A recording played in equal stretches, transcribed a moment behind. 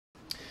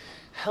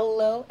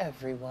Hello,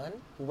 everyone.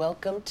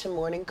 Welcome to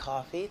Morning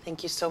Coffee.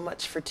 Thank you so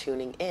much for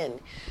tuning in.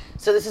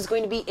 So, this is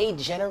going to be a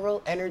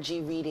general energy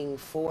reading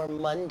for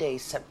Monday,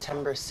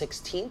 September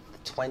 16th,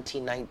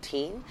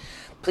 2019.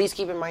 Please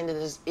keep in mind that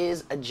this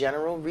is a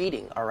general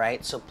reading, all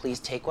right? So, please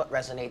take what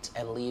resonates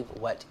and leave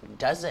what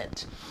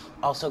doesn't.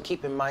 Also,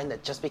 keep in mind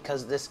that just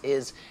because this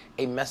is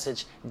a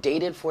message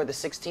dated for the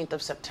 16th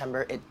of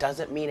September, it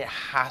doesn't mean it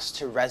has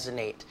to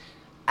resonate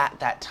at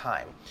that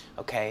time.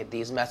 Okay,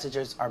 these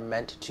messages are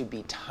meant to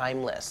be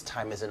timeless.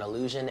 Time is an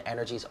illusion,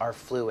 energies are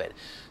fluid.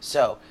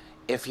 So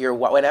if you're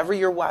whenever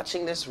you're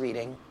watching this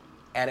reading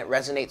and it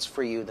resonates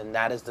for you, then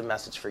that is the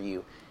message for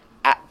you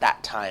at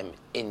that time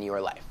in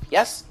your life.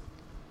 Yes?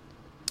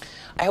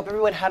 I hope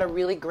everyone had a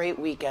really great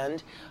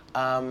weekend.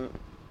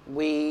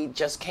 We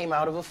just came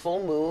out of a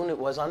full moon. It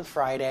was on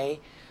Friday,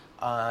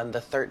 on the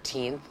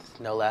 13th,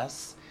 no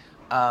less.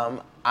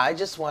 I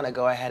just want to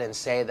go ahead and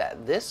say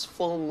that this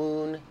full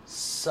moon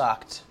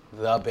sucked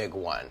the big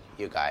one,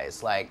 you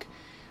guys. Like,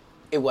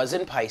 it was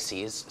in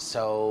Pisces,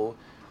 so,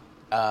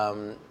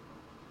 and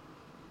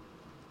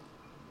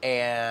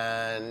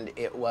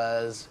it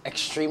was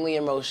extremely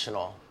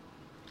emotional.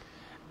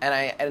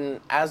 And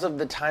as of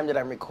the time that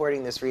I'm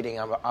recording this reading,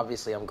 I'm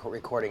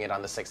recording it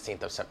on the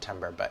 16th of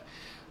September, but,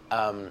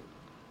 I'm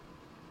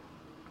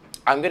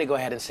going to go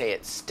ahead and say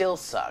it still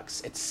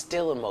sucks. It's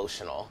still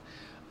emotional.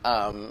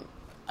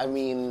 I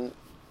mean,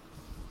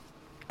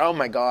 oh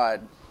my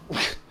God.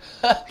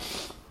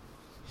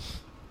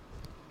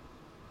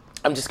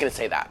 I'm just going to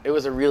say that. It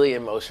was a really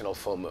emotional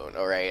full moon,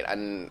 all right?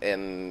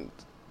 And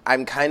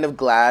I'm kind of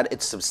glad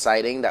it's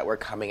subsiding, that we're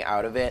coming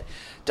out of it.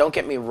 Don't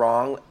get me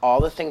wrong. All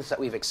the things that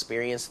we've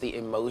experienced, the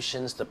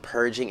emotions, the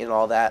purging and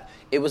all that,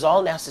 it was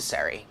all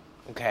necessary,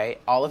 okay?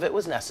 All of it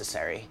was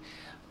necessary.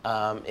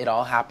 It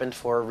all happened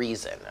for a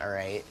reason, all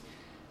right?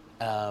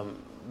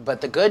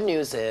 But the good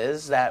news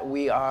is that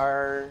we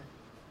are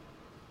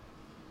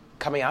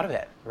coming out of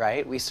it,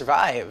 right? We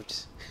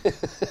survived.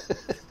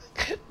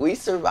 We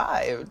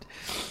survived.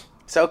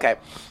 So, okay.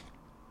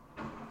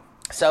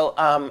 So,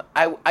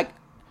 I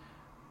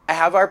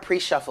have our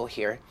pre-shuffle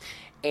here,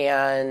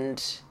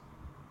 and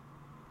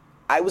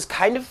I was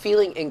kind of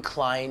feeling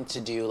inclined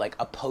to do like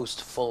a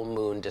post-full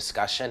moon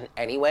discussion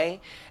anyway,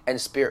 and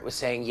Spirit was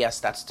saying, yes,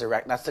 that's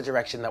the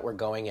direction that we're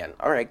going in.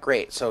 All right,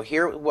 great. So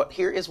here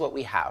is what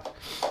we have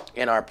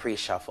in our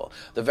pre-shuffle.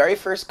 The very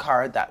first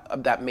card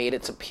that made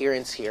its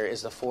appearance here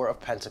is the Four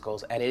of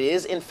Pentacles, and it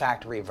is in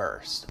fact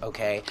reversed,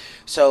 okay?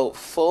 So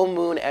full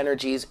moon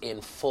energies in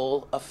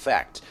full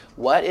effect.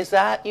 What is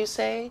that, you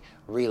say?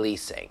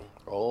 Releasing.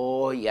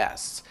 Oh,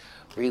 yes.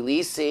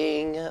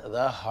 Releasing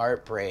the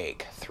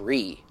heartbreak.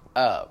 Three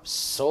of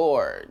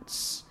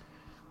Swords.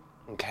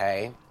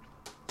 Okay.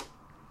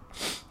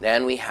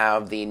 Then we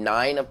have the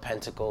Nine of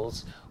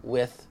Pentacles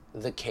with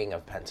the King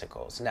of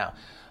Pentacles. Now,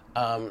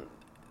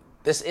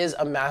 this is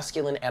a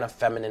masculine and a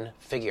feminine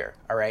figure,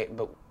 all right?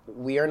 But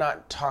we are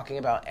not talking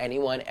about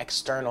anyone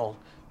external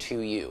to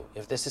you.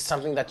 If this is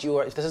something that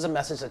if this is a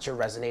message that you're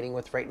resonating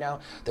with right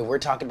now, then we're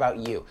talking about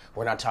you.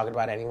 We're not talking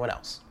about anyone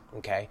else,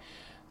 okay?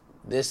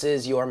 This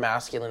is your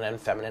masculine and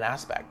feminine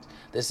aspect.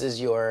 This is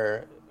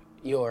your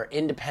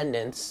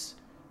independence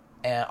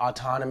and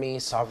autonomy,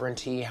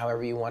 sovereignty,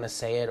 however you want to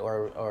say it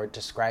or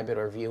describe it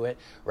or view it,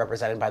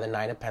 represented by the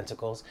Nine of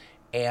Pentacles,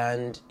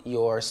 and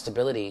your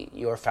stability,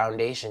 your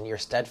foundation, your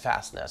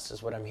steadfastness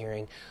is what I'm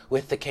hearing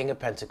with the King of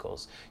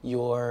Pentacles.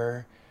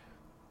 Your,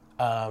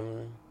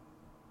 I'm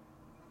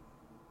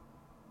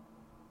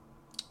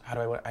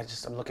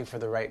looking for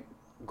the right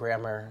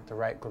grammar, the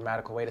right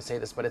grammatical way to say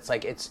this, but it's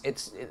like,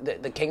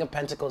 the King of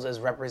Pentacles is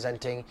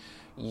representing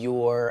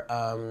your,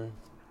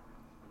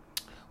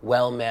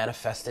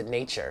 well-manifested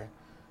nature.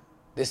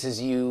 This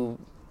is you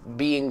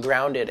being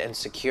grounded and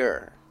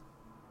secure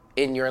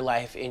in your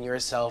life, in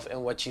yourself,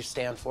 and what you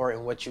stand for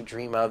and what you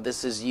dream of.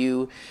 This is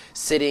you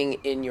sitting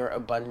in your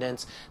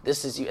abundance.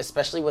 This is you,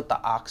 especially with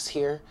the ox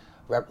here,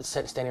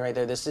 standing right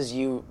there. This is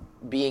you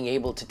being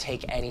able to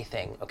take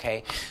anything,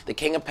 okay? The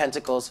King of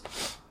Pentacles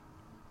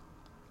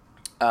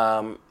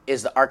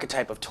is the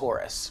archetype of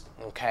Taurus,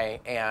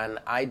 okay? And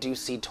I do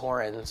see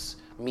Taurans,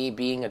 me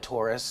being a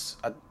Taurus,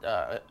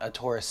 a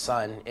Taurus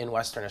sun in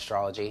Western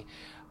astrology,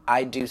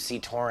 I do see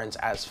Taurans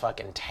as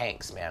fucking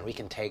tanks, man. We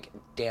can take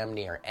damn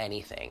near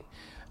anything.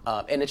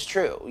 And it's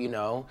true, you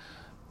know.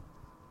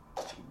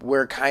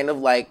 We're kind of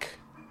like,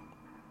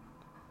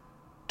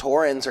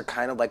 Taurans are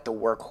kind of like the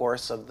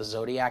workhorse of the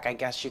Zodiac, I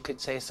guess you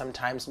could say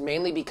sometimes,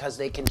 mainly because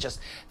they can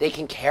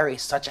carry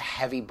such a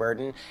heavy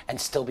burden and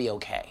still be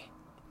okay.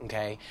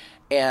 Okay?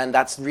 And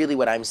that's really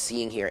what I'm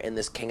seeing here in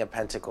this King of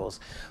Pentacles.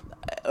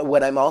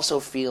 What I'm also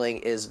feeling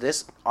is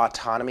this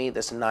autonomy,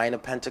 this Nine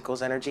of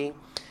Pentacles energy,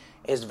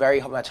 is very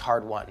much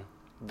hard won.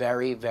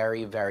 Very,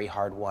 very, very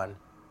hard won.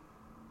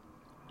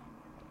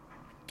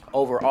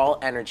 Overall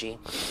energy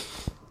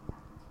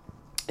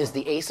is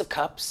the Ace of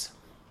Cups,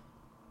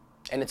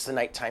 and it's the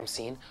nighttime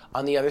scene.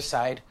 On the other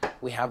side,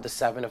 we have the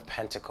Seven of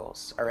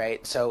Pentacles, all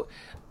right? So,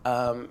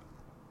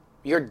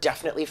 you're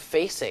definitely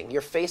facing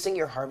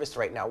your harvest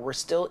right now. We're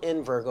still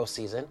in Virgo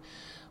season.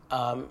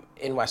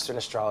 in Western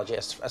astrology,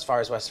 as far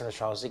as Western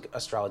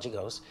astrology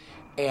goes.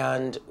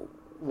 And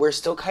we're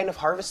still kind of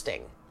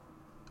harvesting.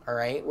 All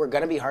right, we're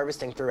going to be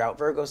harvesting throughout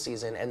Virgo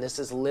season, and this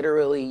is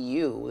literally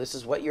you. This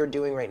is what you're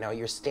doing right now.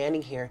 You're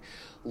standing here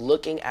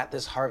looking at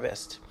this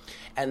harvest,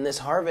 and this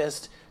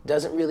harvest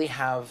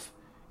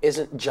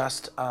isn't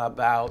just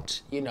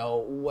about,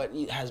 what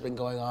has been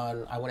going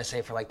on, I want to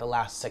say, for like the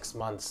last 6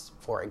 months,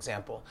 for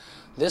example.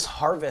 This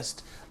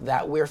harvest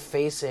that we're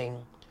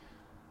facing,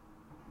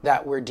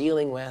 that we're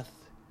dealing with,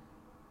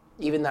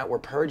 even that we're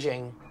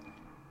purging,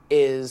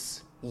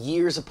 is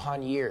years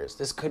upon years.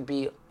 This could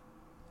be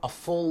a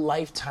full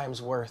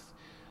lifetime's worth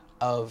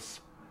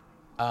of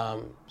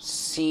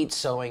seed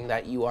sowing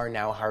that you are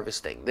now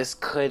harvesting. This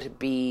could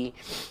be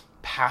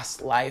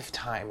past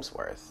lifetimes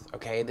worth.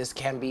 Okay, this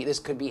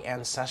could be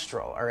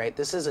ancestral. All right,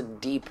 this is a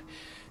deep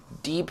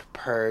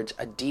purge,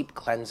 a deep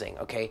cleansing.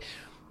 Okay,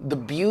 the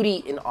beauty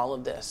in all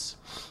of this,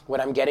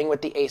 what I'm getting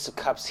with the Ace of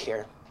Cups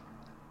here,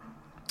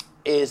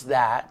 is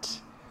that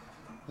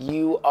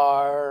you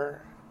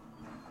are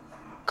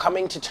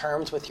coming to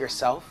terms with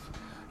yourself.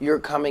 You're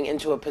coming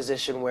into a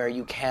position where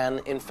you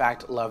can, in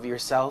fact, love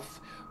yourself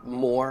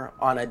more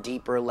on a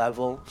deeper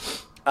level.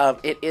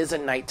 It is a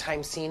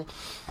nighttime scene.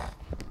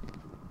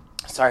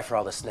 Sorry for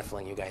all the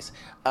sniffling, you guys.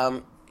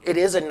 It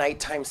is a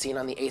nighttime scene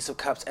on the Ace of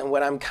Cups, and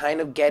what I'm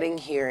kind of getting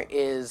here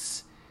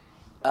is...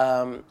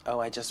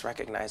 I just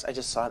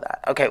saw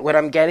that. Okay, what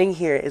I'm getting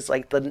here is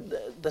like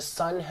the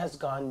sun has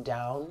gone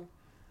down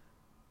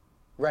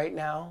right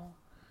now.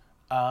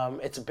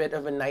 It's a bit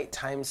of a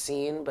nighttime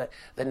scene, but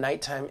the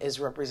nighttime is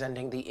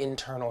representing the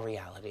internal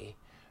reality.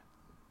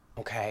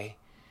 Okay?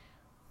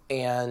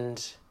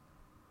 And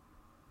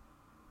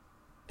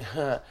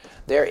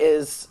there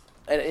is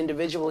an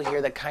individual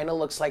here that kind of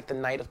looks like the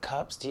Knight of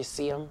Cups. Do you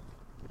see him?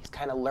 He's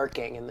kind of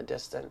lurking in the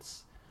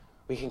distance.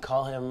 We can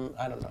call him,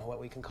 I don't know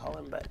what we can call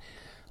him, but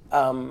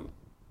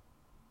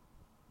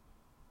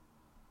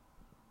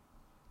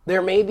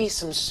there may be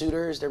some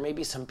suitors, there may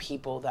be some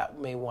people that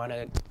may want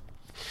to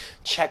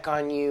check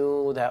on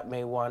you, that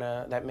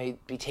may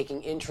be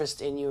taking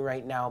interest in you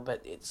right now,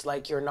 but it's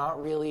like you're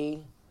not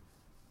really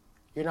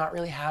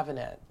having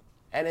it.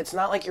 And it's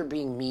not like you're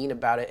being mean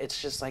about it.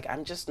 It's just like,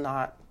 I'm just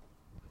not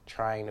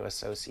trying to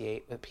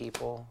associate with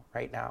people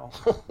right now.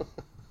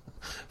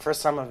 For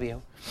some of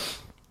you.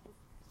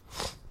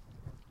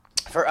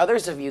 For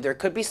others of you, there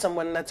could be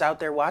someone that's out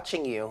there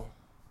watching you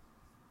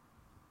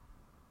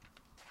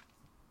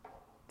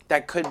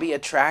that could be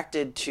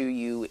attracted to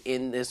you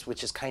in this,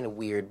 which is kind of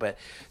weird, but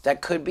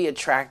that could be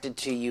attracted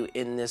to you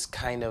in this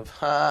kind of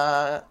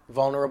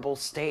vulnerable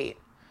state.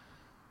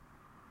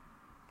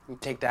 You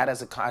take that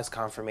as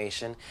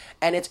confirmation.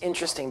 And it's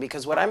interesting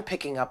because what I'm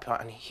picking up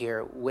on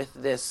here with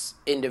this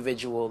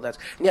individual,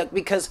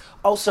 because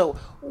also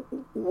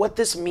what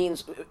this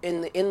means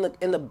in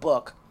the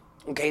book.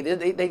 Okay,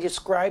 they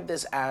describe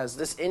this as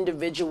this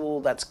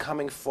individual that's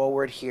coming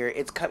forward here.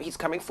 He's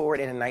coming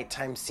forward in a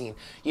nighttime scene.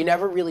 You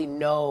never really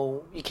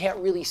know. You can't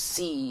really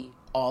see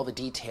all the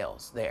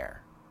details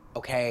there.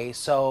 Okay,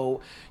 so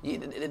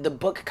the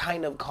book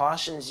kind of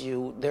cautions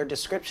you. Their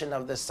description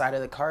of this side of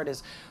the card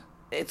is,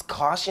 it's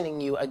cautioning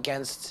you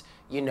against,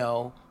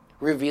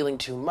 revealing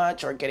too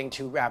much or getting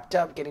too wrapped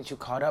up, getting too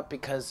caught up,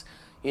 because,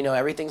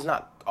 everything's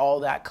not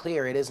all that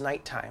clear. It is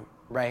nighttime,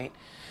 right?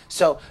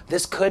 So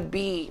this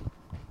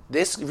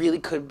really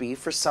could be,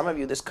 for some of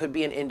you, this could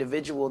be an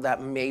individual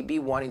that may be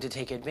wanting to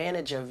take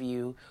advantage of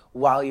you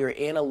while you're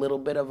in a little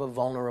bit of a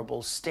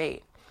vulnerable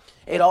state.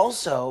 It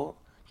also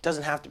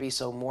doesn't have to be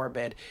so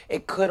morbid.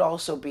 It could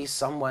also be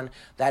someone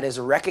that is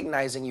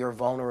recognizing your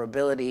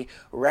vulnerability,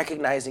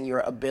 recognizing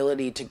your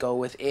ability to go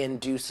within,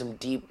 do some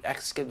deep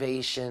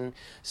excavation,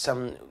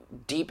 some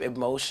deep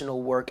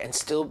emotional work, and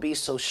still be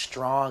so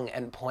strong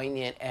and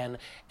poignant and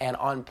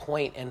on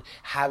point and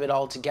have it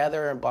all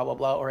together and blah, blah,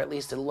 blah, or at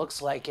least it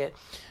looks like it.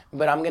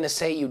 But I'm going to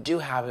say you do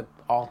have it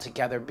all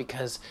together,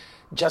 because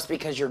just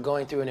because you're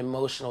going through an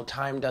emotional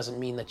time doesn't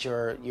mean that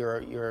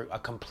you're a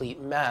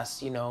complete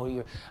mess.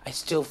 I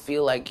still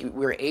feel like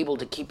we're able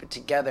to keep it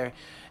together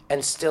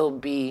and still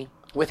be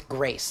with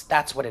grace.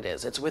 That's what it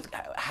is. It's with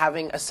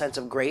having a sense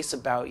of grace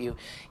about you,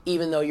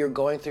 even though you're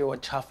going through a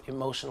tough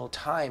emotional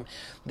time.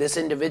 This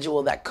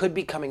individual that could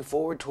be coming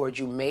forward towards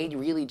you may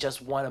really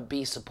just want to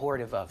be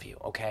supportive of you.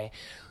 Okay,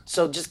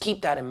 so just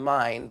keep that in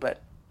mind.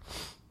 But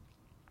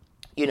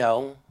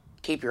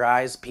keep your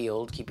eyes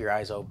peeled, keep your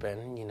eyes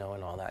open, and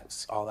all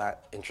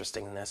that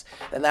interestingness.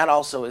 And that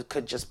also, it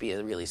could just be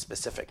a really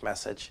specific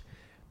message.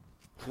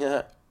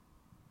 Yeah.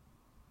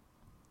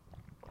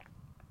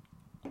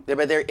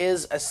 But there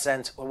is a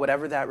sense,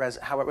 whatever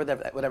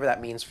that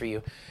means for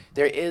you,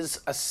 there is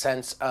a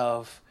sense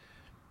of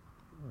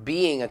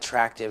being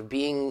attractive,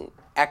 being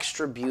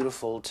extra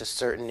beautiful to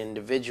certain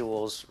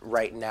individuals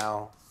right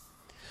now.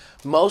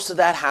 Most of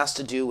that has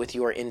to do with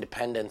your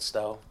independence,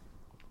 though.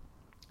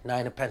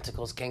 Nine of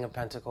Pentacles, King of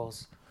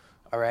Pentacles,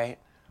 all right?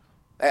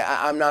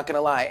 I'm not going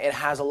to lie. It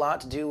has a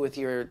lot to do with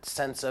your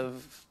sense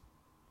of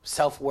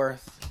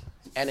self-worth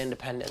and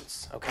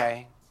independence,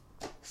 okay?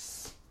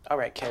 All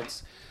right,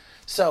 kids.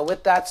 So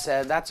with that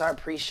said, that's our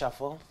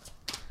pre-shuffle.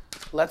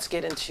 Let's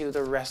get into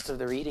the rest of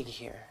the reading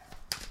here.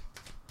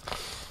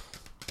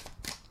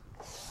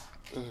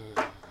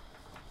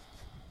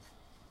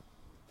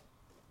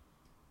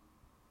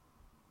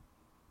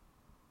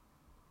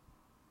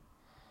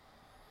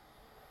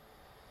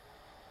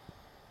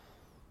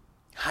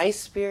 Hi,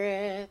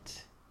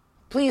 Spirit.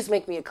 Please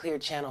make me a clear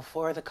channel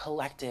for the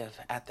collective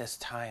at this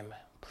time.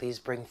 Please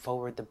bring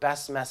forward the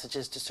best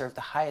messages to serve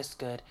the highest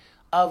good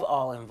of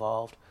all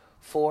involved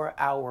for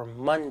our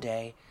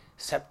Monday,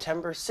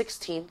 September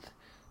 16th,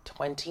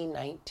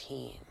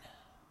 2019.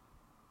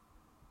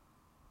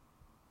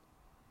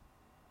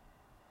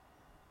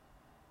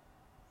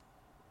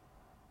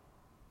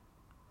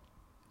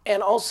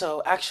 And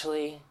also,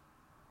 actually,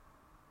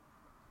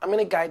 I'm going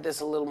to guide this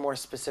a little more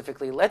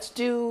specifically. Let's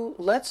do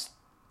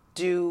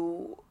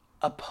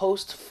a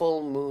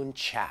post-full moon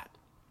chat.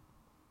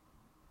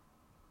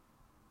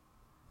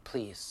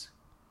 Please.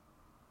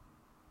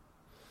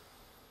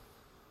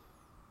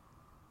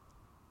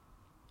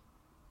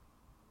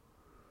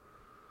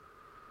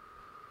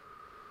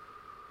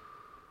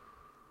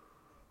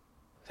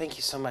 Thank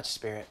you so much,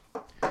 Spirit.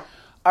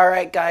 All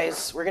right,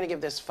 guys, we're going to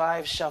give this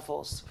 5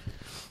 shuffles,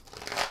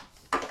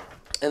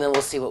 and then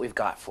we'll see what we've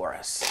got for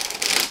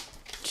us.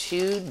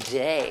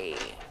 Today,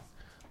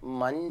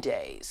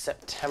 Monday,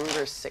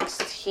 September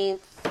 16th,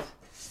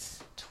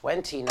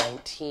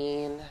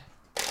 2019,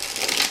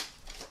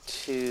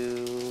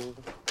 to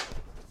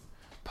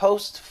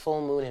post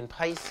full moon in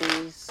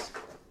Pisces,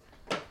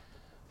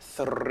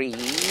 3,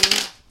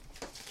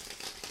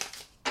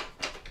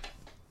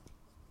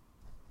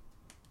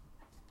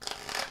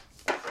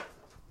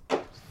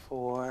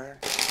 4,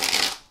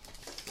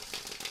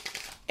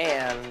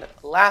 and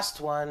last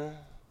one,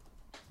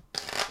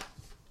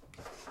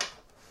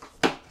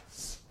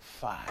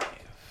 5.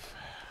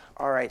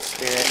 All right,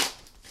 Spirit.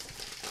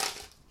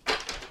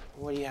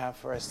 What do you have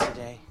for us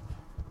today?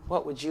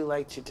 What would you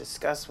like to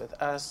discuss with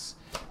us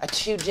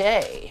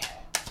today?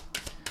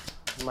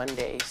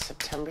 Monday,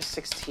 September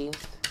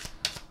 16th,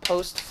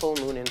 post full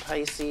moon in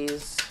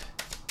Pisces.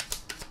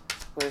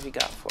 What have you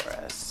got for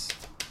us?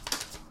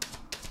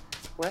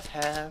 What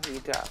have you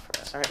got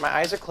for us? All right, my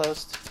eyes are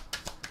closed.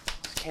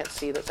 Can't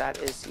see that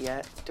is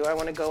yet. Do I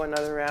want to go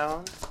another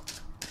round?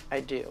 I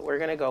do. We're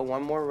going to go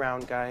one more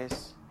round,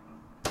 guys.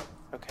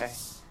 Okay.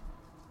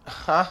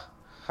 All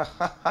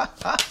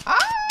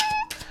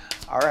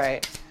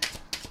right.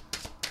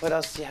 What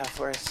else do you have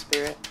for us,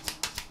 Spirit?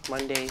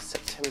 Monday,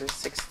 September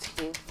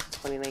 16th,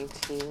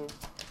 2019.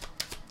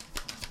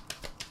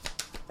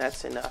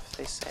 That's enough,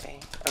 they say.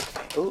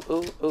 Okay.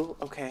 Ooh,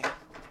 okay.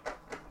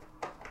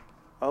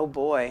 Oh,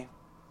 boy.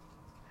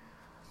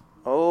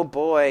 Oh,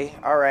 boy.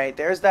 All right,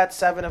 there's that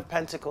 7 of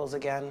Pentacles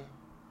again.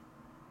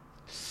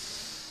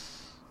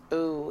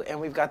 Ooh, and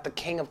we've got the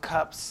King of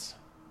Cups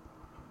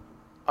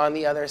on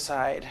the other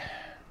side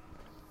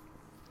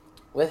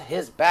with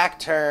his back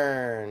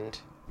turned.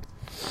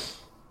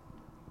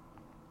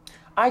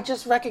 I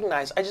just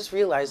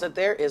realized that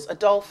there is a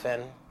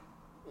dolphin.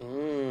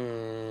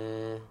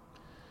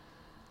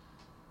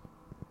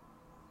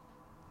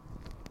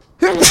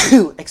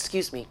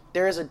 Excuse me.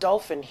 There is a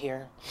dolphin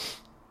here.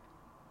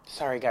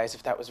 Sorry, guys,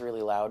 if that was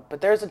really loud.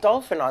 But there's a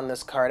dolphin on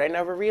this card. I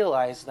never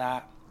realized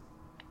that.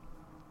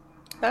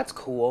 That's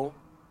cool.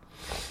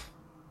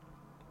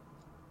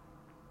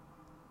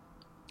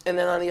 And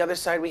then on the other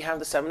side, we have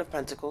the 7 of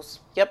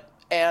Pentacles. Yep.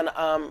 And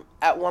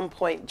at one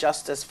point,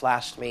 Justice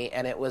flashed me,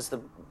 and it was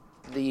the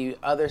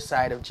other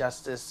side of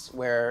Justice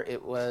where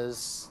it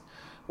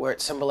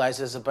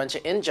symbolizes a bunch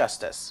of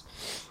injustice.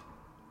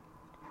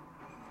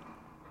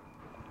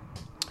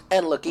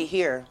 And looky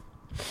here.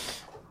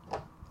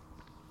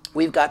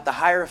 We've got the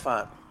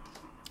Hierophant.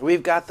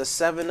 We've got the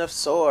 7 of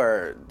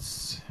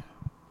Swords.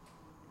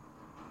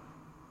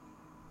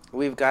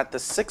 We've got the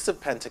 6 of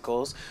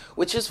Pentacles,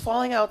 which is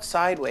falling out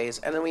sideways.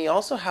 And then we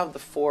also have the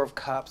 4 of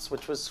Cups,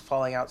 which was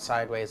falling out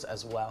sideways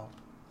as well.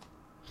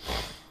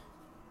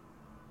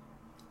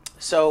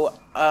 So,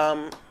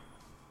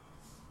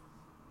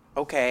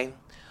 okay.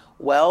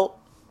 Well,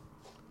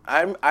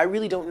 I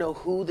really don't know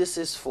who this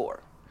is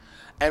for.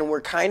 And we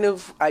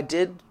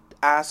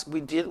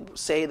did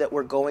say that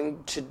we're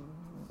doing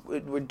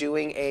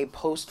a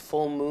post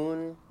full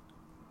moon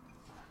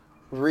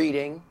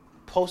reading,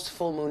 post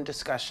full moon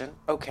discussion.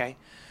 Okay.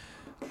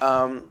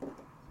 So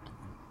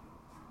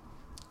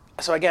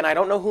again, I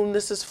don't know whom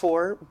this is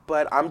for,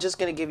 but I'm just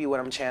going to give you what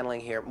I'm channeling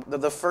here.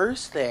 The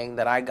first thing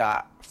that I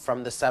got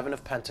from the 7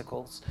 of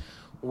Pentacles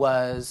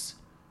was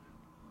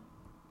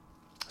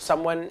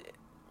someone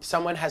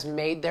has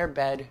made their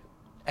bed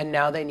and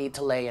now they need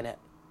to lay in it.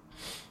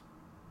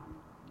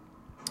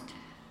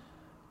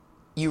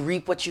 You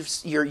reap what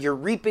you're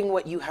reaping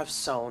what you have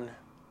sown.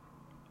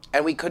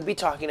 And we could be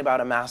talking about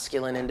a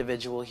masculine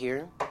individual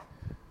here.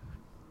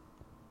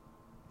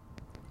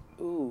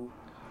 Ooh.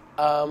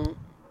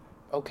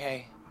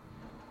 Okay.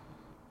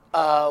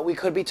 We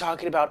could be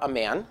talking about a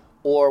man,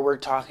 or we're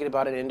talking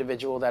about an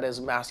individual that is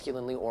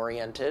masculinely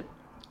oriented.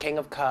 King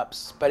of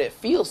Cups. But it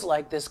feels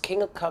like this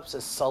King of Cups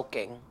is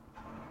sulking.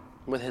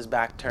 with his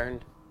back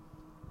turned.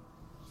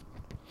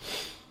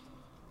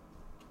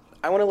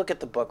 I want to look at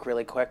the book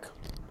really quick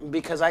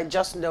because I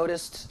just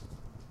noticed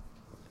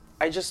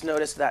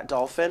that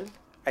dolphin.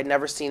 I had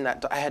never seen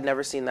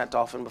that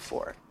dolphin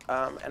before.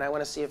 And I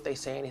want to see if they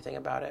say anything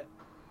about it.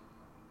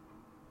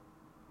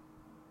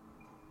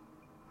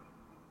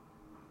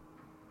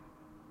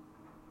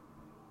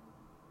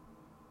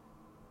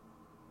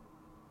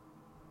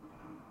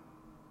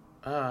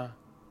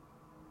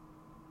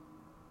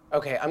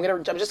 Okay, I'm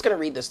just gonna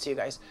read this to you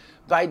guys.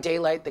 By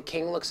daylight, the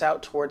king looks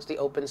out towards the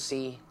open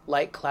sea.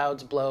 Light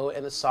clouds blow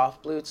in the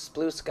soft blue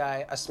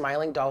sky. A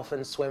smiling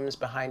dolphin swims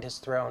behind his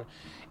throne.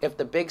 If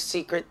the big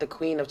secret the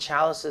Queen of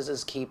Chalices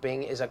is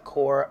keeping is a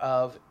core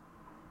of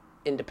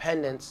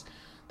independence,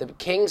 the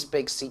king's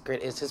big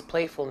secret is his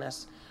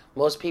playfulness.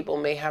 Most people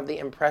may have the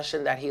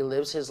impression that he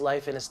lives his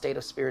life in a state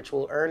of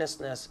spiritual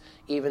earnestness,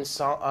 even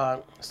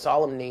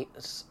solemnity.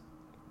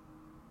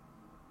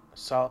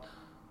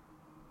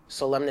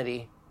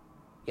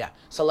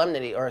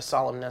 Solemnity or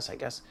solemnness, I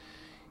guess.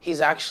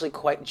 He's actually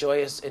quite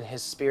joyous in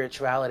his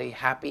spirituality,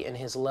 happy in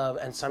his love,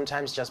 and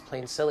sometimes just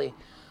plain silly.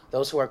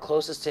 Those who are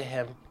closest to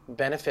him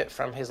benefit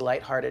from his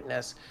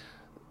lightheartedness,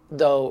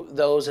 though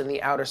those in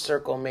the outer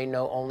circle may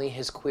know only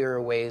his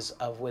queerer ways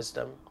of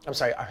wisdom.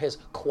 His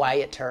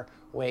quieter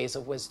ways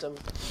of wisdom.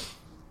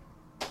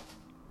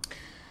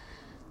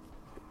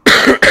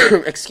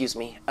 Excuse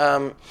me.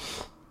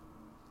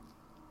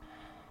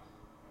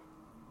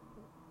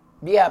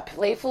 Yeah,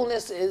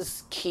 playfulness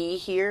is key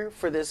here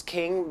for this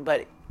king,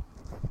 but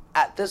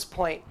at this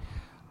point,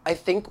 I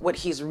think what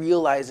he's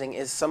realizing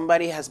is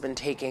somebody has been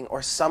taking,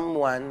 or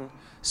someone,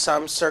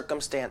 some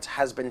circumstance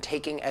has been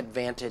taking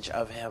advantage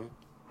of him.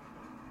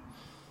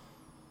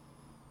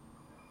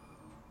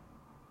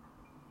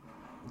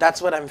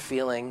 That's what I'm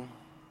feeling.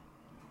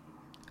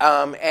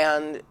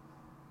 And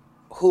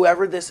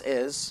whoever this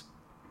is,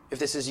 if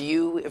this is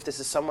you, if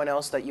this is someone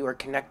else that you are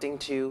connecting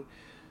to,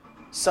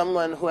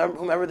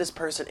 whomever this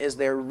person is,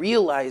 they're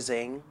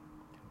realizing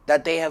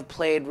that they have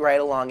played right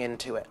along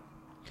into it.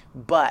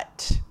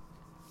 But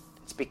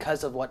it's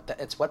because of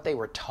it's what they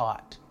were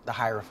taught, the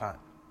Hierophant.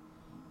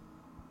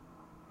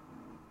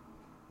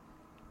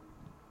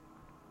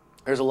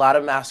 There's a lot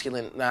of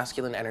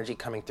masculine energy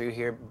coming through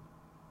here.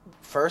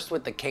 First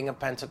with the King of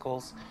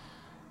Pentacles,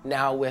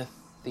 now with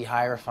the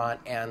Hierophant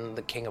and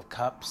the King of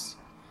Cups.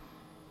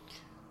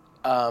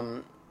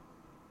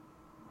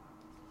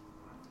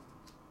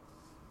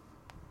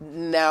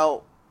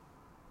 Now,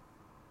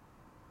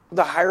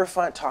 the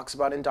Hierophant talks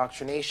about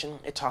indoctrination,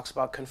 it talks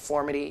about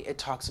conformity, it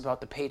talks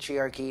about the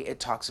patriarchy, it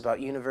talks about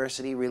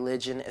university,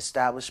 religion,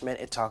 establishment,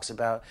 it talks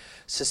about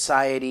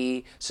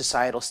society,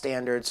 societal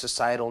standards,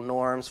 societal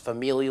norms,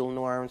 familial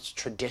norms,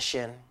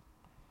 tradition.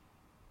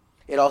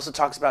 It also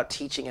talks about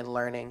teaching and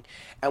learning.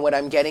 And what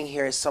I'm getting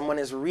here is someone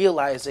is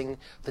realizing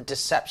the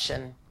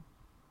deception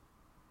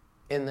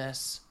in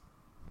this.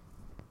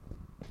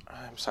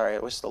 I'm sorry, I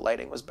wish the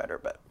lighting was better,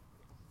 but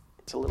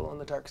it's a little on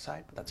the dark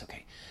side, but that's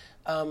okay.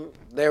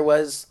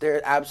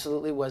 There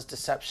absolutely was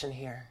deception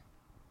here.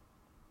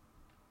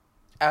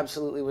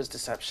 Absolutely was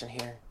deception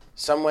here.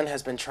 Someone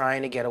has been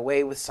trying to get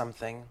away with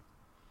something,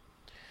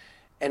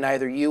 and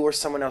either you or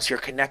someone else you're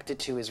connected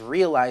to is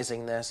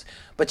realizing this,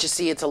 but you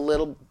see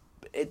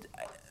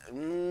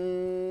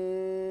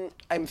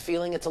I'm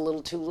feeling it's a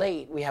little too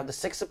late. We have the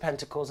Six of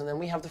Pentacles, and then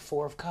we have the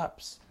Four of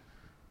Cups.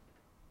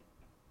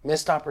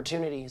 Missed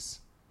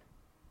opportunities.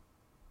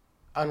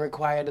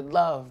 Unrequited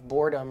love,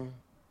 boredom.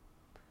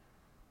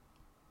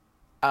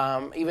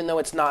 Even though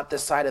it's not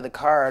this side of the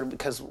card,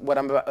 because what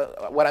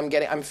I'm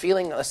getting, I'm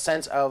feeling a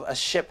sense of a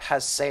ship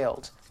has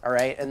sailed, all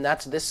right, and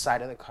that's this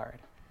side of the card.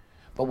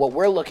 But what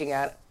we're looking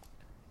at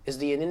is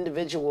an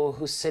individual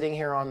who's sitting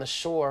here on the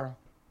shore,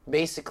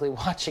 basically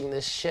watching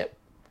this ship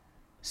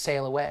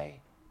sail away,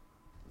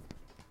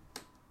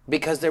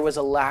 because there was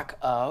a lack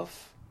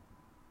of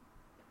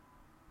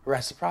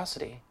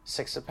reciprocity.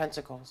 Six of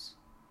Pentacles.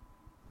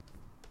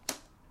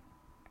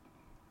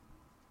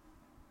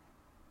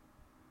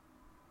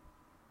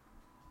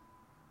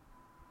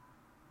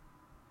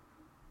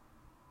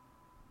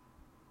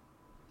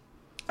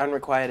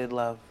 Unrequited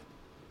love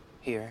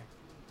here.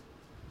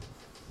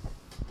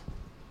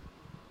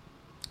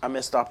 A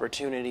missed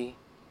opportunity.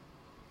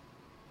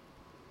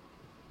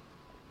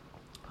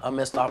 A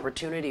missed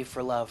opportunity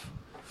for love.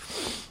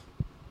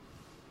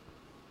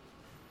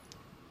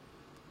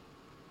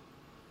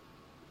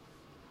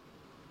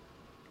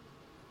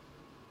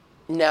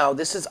 Now,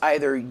 this is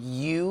either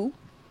you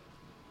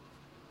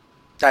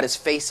that is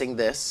facing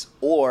this,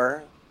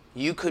 or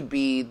you could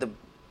be the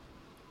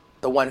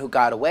one who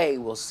got away,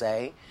 we'll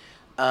say,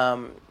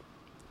 and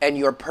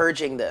you're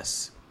purging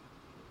this.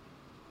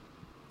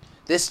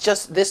 This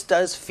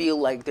does feel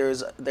like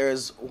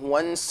there's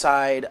one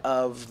side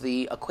of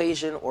the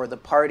equation or the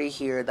party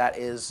here that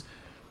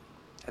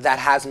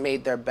has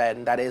made their bed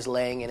and that is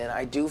laying in it.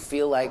 I do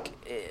feel like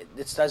it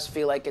does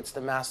feel like it's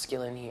the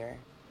masculine here.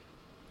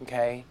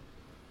 Okay?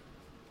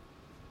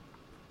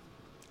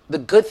 The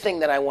good thing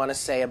that I want to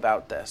say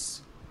about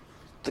this,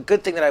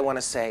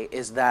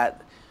 is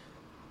that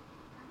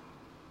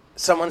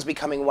Someone's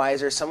becoming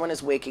wiser. Someone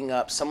is waking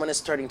up. Someone is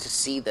starting to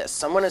see this.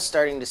 Someone is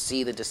starting to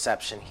see the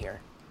deception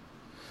here.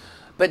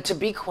 But to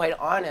be quite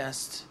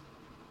honest,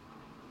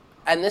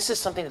 and this is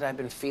something that I've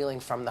been feeling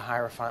from the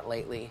Hierophant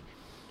lately,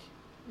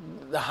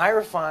 the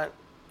Hierophant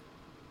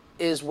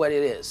is what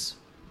it is.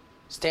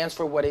 Stands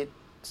for what it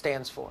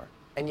stands for.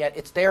 And yet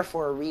it's there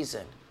for a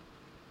reason.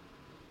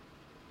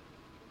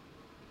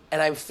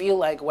 And I feel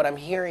like what I'm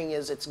hearing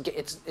is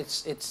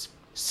it's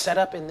set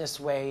up in this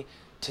way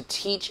to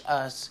teach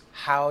us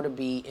how to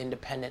be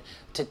independent,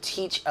 to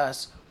teach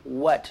us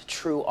what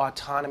true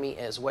autonomy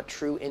is, what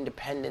true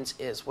independence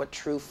is, what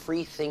true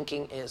free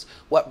thinking is,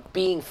 what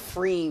being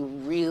free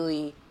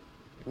really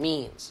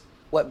means,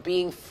 what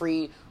being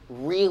free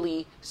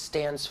really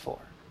stands for.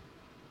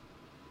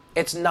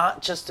 It's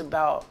not just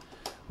about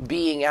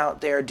being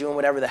out there doing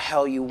whatever the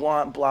hell you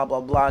want, blah,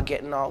 blah, blah,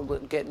 getting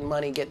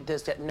money, get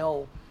this, that.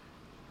 No.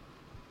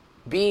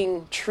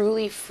 Being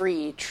truly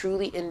free,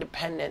 truly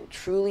independent,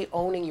 truly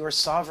owning your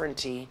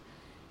sovereignty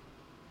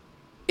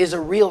is a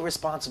real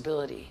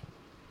responsibility.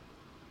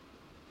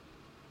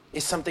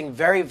 Is something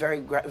very, very,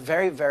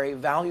 very, very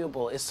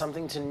valuable. Is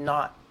something to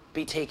not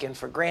be taken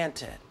for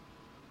granted.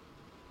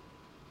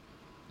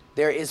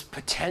 There is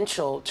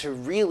potential to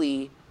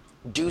really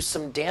do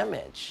some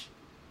damage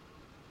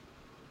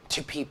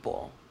to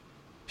people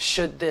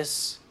should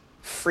this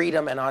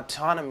freedom and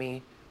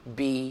autonomy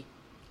be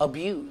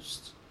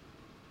abused.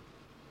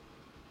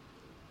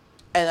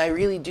 And I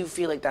really do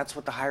feel like that's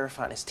what the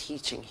Hierophant is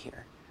teaching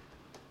here,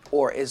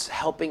 or is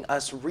helping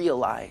us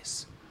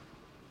realize.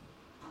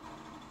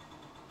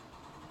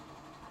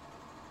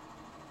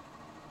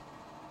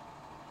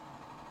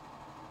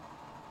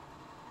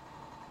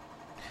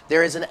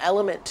 There is an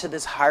element to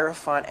this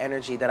Hierophant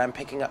energy that I'm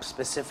picking up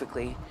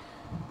specifically,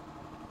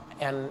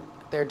 and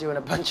they're doing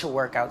a bunch of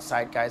work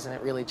outside, guys, and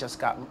it really just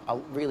got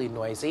really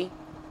noisy.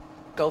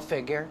 Go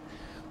figure.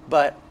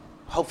 But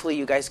hopefully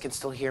you guys can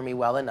still hear me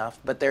well enough.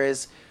 But there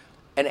is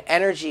an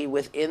energy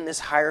within this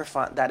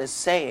Hierophant that is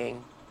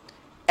saying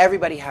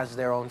everybody has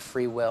their own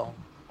free will,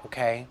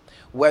 okay?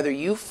 Whether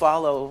you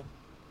follow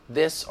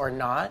this or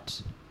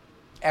not,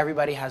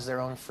 everybody has their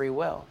own free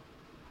will.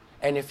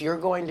 And if you're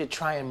going to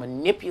try and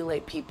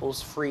manipulate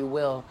people's free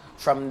will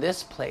from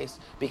this place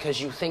because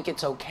you think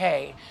it's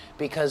okay,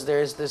 because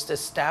there's this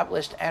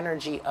established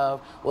energy of,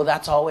 well,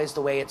 that's always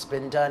the way it's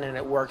been done and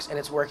it works and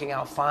it's working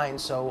out fine,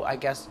 so I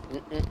guess,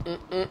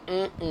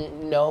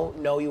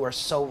 no, you are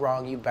so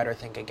wrong, you better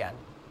think again.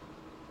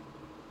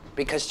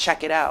 Because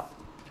check it out.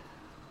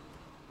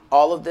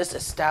 All of this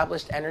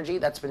established energy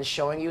that's been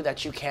showing you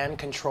that you can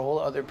control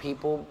other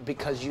people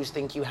because you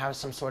think you have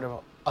some sort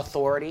of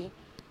authority,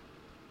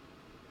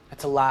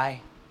 that's a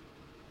lie.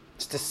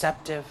 It's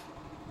deceptive.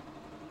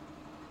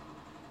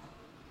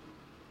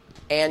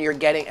 And you're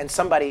getting, and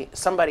somebody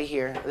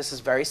here, this is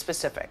very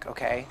specific,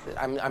 okay?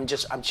 I'm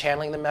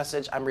channeling the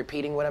message, I'm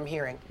repeating what I'm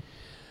hearing.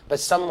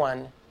 But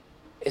someone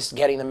is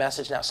getting the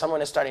message now.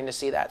 Someone is starting to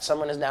see that.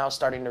 Someone is now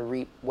starting to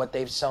reap what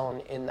they've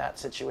sown in that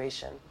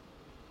situation.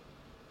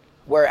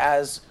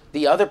 Whereas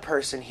the other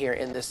person here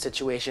in this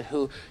situation,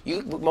 who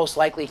you most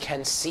likely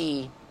can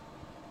see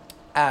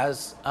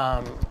as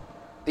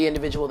the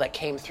individual that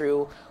came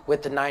through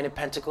with the Nine of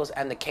Pentacles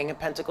and the King of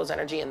Pentacles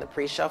energy in the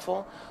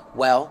pre-shuffle,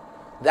 well,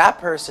 that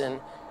person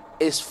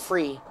is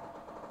free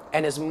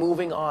and is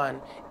moving on,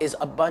 is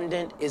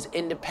abundant, is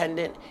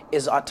independent,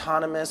 is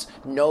autonomous,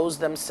 knows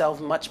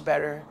themselves much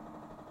better,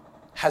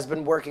 has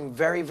been working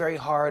very, very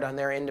hard on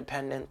their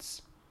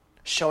independence,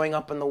 showing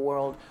up in the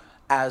world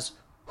as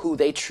who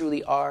they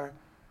truly are.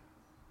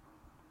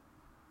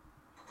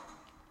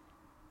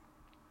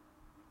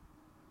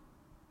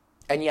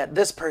 And yet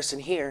this person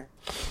here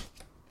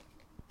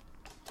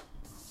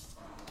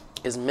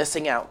is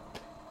missing out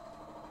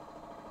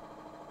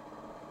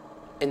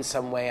in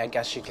some way, I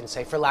guess you can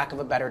say, for lack of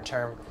a better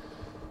term.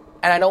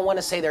 And I don't want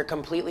to say they're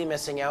completely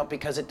missing out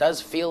because it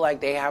does feel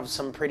like they have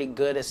some pretty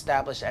good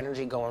established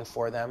energy going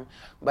for them.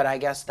 But I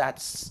guess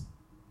that's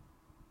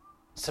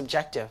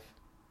subjective,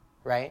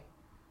 right?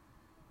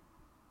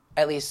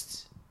 At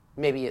least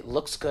maybe it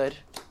looks good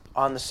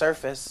on the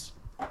surface,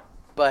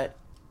 but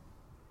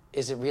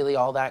is it really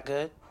all that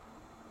good?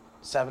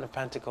 Seven of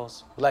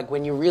Pentacles. Like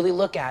when you really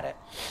look at it,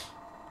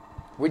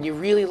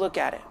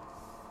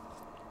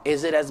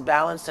 is it as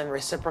balanced and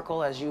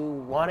reciprocal as you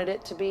wanted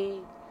it to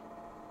be?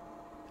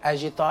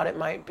 As you thought it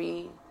might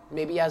be?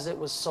 Maybe as it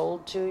was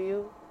sold to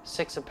you?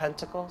 Six of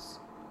Pentacles.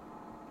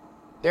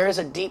 There is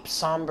a deep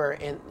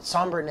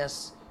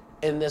somberness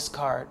in this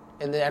card,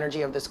 in the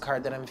energy of this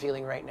card that I'm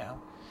feeling right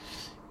now.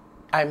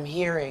 I'm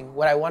hearing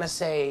what I want to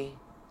say,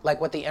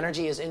 like what the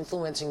energy is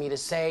influencing me to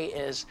say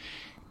is,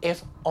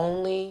 if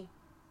only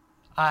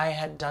I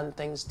had done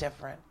things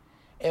different.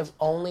 If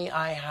only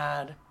I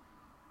had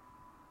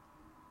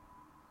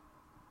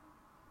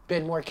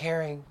been more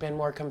caring, been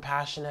more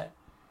compassionate.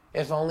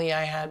 If only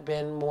I had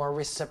been more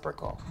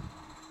reciprocal.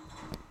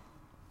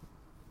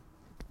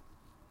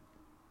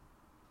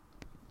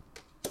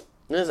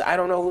 I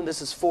don't know who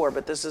this is for,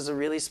 but this is a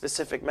really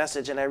specific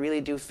message, and I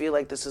really do feel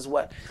like this is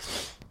what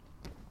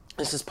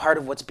This is part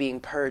of what's being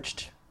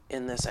purged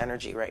in this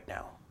energy right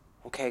now.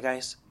 Okay,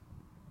 guys?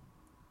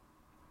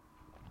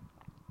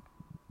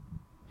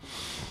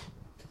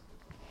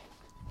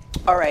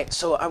 All right,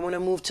 so I want to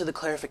move to the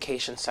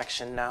clarification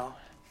section now.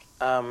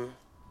 And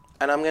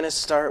I'm going to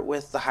start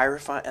with the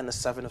Hierophant and the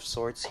Seven of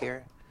Swords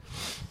here.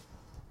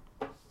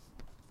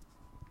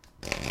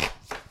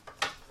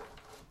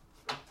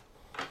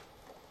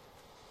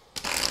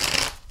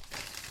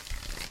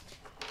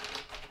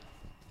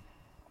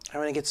 I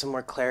want to get some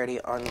more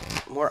clarity on,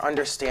 more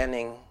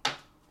understanding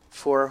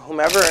for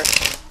whomever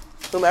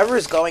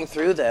is going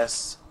through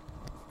this.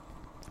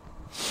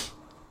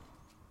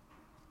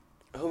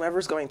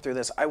 Whomever's going through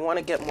this, I want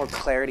to get more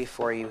clarity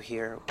for you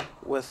here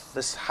with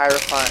this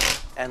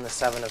Hierophant and the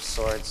Seven of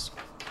Swords.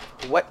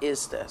 What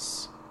is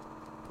this?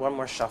 One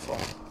more shuffle.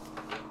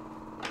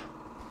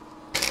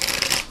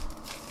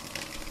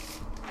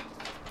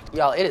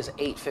 Y'all, it is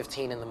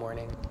 8:15 in the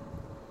morning.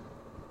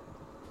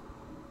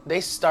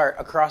 They start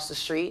across the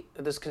street,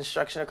 this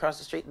construction across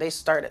the street, they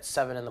start at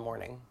 7 in the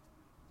morning.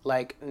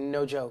 Like,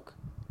 no joke.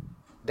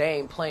 They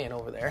ain't playing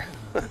over there.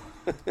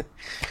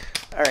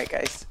 All right,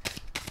 guys.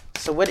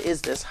 So what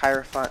is this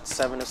Hierophant,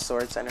 Seven of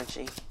Swords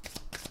energy?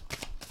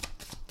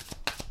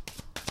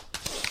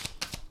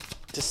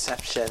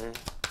 Deception.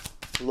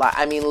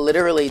 I mean,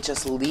 literally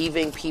just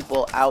leaving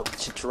people out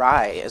to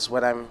dry is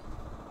what I'm...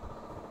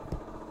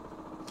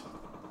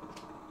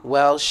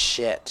 Well,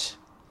 shit.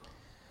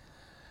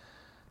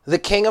 The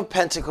King of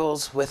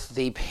Pentacles with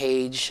the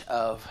Page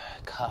of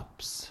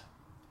Cups.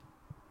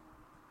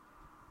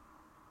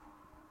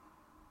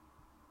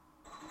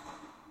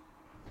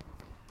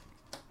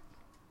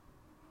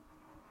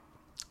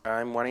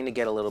 I'm wanting to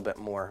get a little bit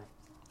more,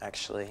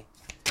 actually.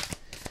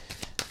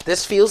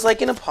 This feels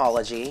like an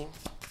apology.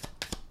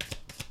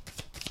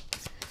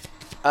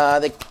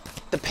 The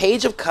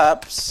Page of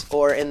Cups,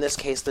 or in this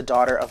case, the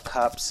Daughter of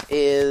Cups,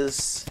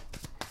 is...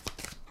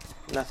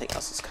 Nothing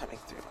else is coming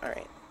through. All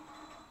right.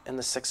 And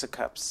the Six of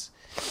Cups.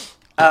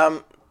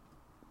 The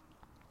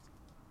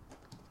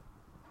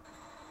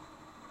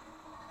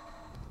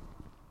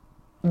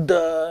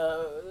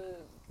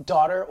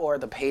Daughter or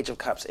the Page of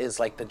Cups is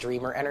like the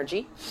dreamer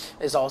energy,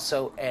 is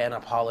also an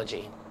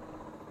apology.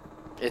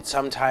 It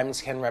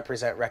sometimes can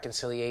represent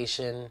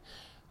reconciliation,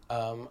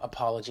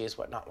 apologies,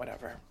 whatnot,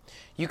 whatever.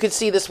 You could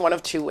see this one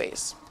of two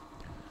ways.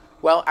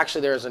 Well,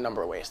 actually, there's a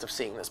number of ways of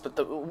seeing this, but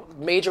the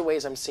major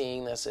ways I'm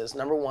seeing this is,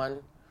 number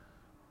one,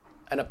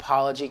 an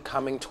apology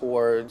coming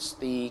towards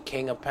the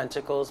King of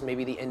Pentacles,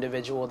 maybe the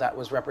individual that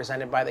was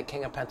represented by the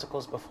King of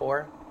Pentacles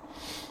before.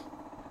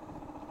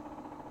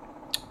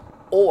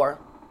 Or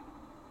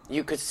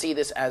you could see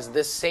this as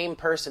this same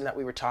person that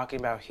we were talking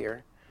about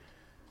here,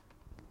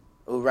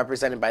 who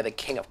represented by the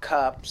King of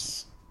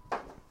Cups,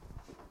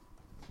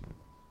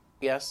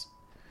 yes,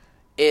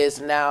 is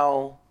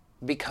now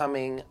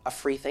becoming a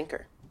free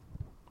thinker,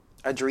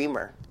 a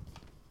dreamer.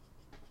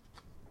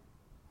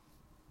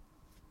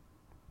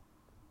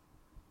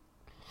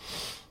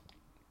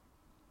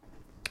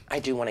 I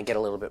do want to get a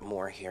little bit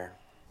more here.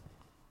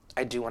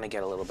 I do want to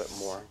get a little bit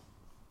more.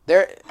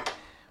 There...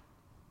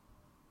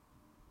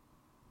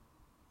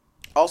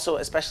 Also,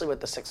 especially with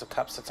the Six of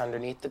Cups that's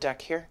underneath the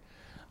deck here,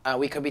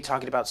 we could be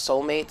talking about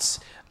soulmates,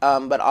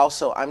 but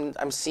also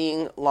I'm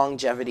seeing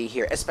longevity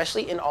here,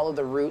 especially in all of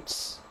the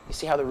roots. You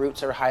see how the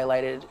roots are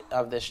highlighted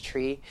of this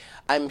tree?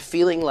 I'm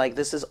feeling like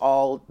this is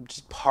all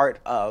just part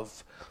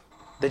of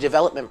the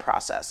development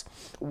process.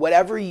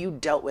 Whatever you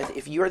dealt with,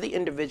 if you're the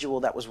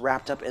individual that was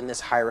wrapped up in this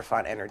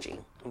Hierophant energy,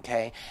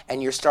 okay,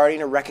 and you're starting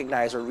to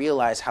recognize or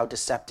realize how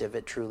deceptive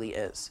it truly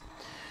is,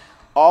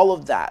 all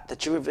of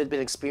that you have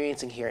been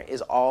experiencing here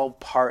is all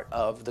part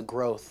of the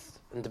growth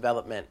and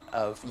development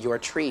of your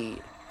tree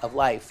of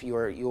life,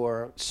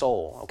 your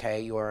soul, okay,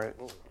 your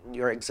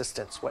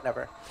existence,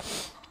 whatever,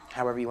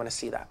 however you want to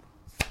see that.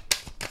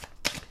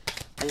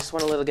 I just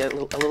want to get a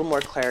little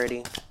more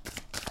clarity.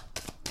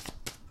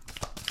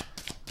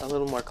 A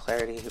little more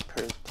clarity,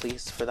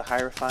 please, for the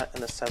Hierophant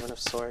and the Seven of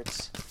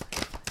Swords.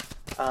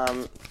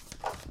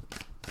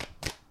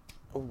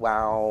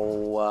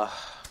 Wow.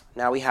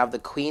 Now we have the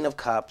Queen of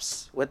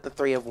Cups with the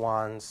Three of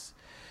Wands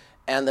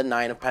and the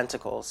Nine of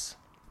Pentacles.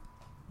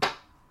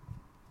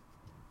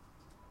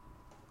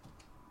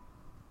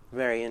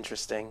 Very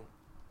interesting.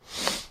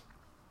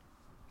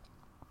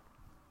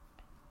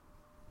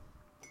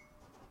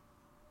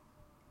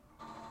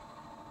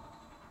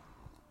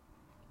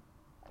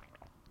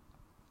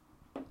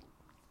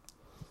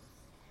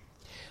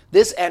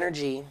 This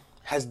energy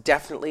has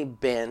definitely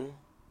been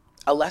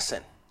a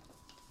lesson.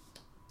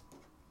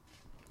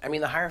 I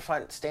mean, the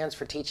Hierophant stands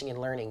for teaching and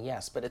learning,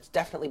 yes, but it's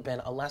definitely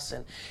been a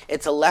lesson.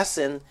 It's a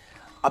lesson,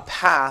 a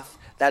path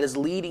that is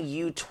leading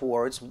you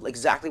towards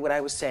exactly what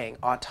I was saying: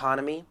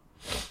 autonomy,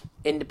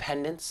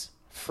 independence,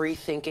 free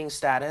thinking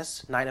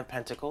status, Nine of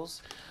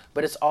Pentacles.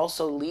 But it's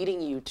also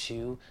leading you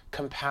to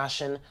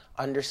compassion,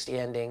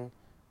 understanding,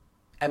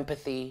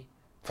 empathy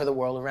for the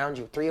world around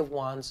you. Three of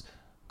Wands,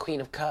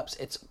 Queen of Cups.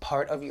 It's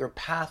part of your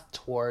path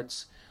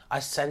towards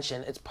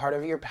ascension. It's part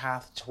of your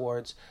path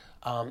towards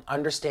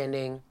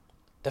understanding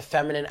the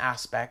feminine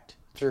aspect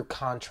through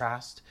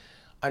contrast,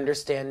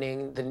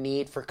 understanding the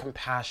need for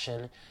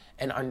compassion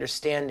and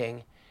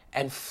understanding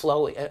and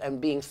flowing and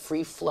being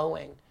free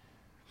flowing.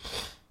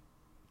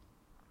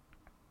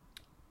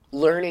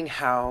 Learning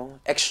how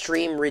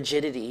extreme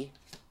rigidity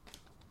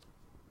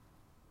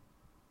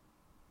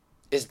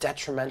is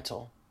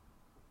detrimental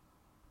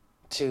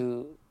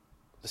to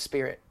the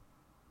spirit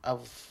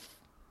of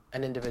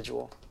an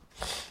individual.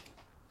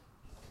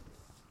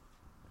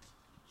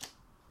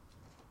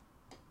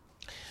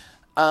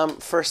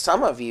 For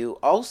some of you,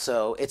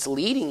 also, it's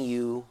leading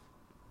you.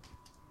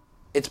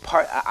 It's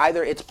part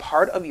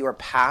of your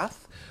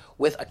path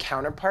with a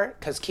counterpart.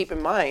 Because keep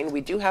in mind, we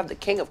do have the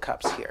King of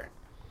Cups here.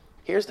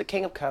 Here's the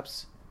King of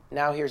Cups.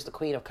 Now here's the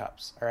Queen of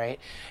Cups. All right.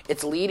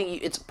 It's leading you.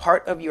 It's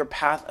part of your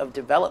path of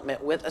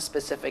development with a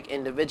specific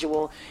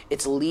individual.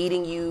 It's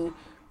leading you.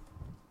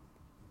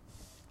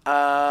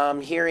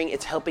 Hearing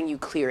it's helping you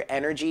clear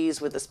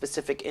energies with a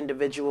specific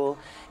individual.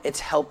 It's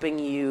helping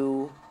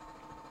you.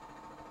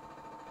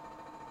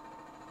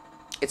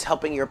 It's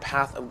helping your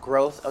path of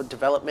growth, of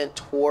development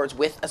towards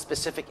with a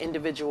specific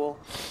individual.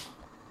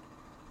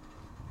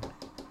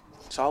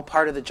 It's all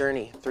part of the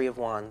journey. 3 of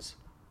Wands.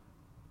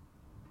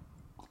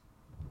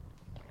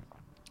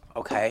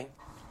 Okay.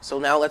 So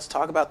now let's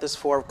talk about this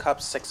 4 of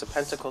Cups, 6 of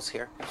Pentacles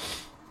here.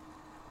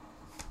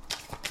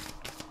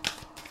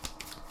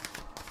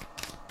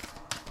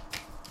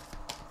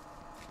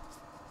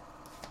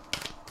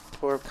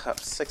 Four of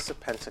Cups, 6 of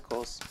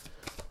Pentacles.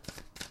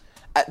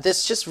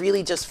 This just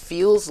really just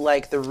feels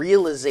like the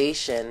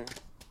realization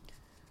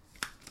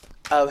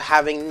of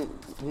having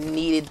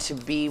needed to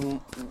be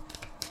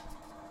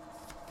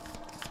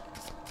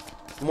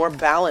more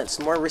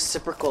balanced, more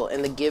reciprocal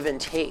in the give and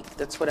take.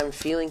 That's what I'm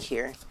feeling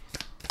here.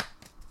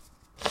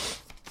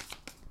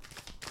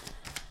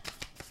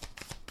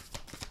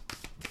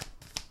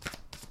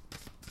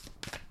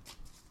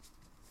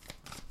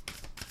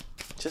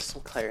 Just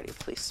some clarity,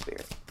 please,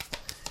 Spirit.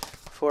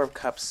 4 of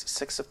Cups,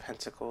 6 of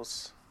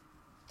Pentacles.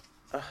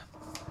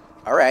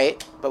 All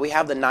right, but we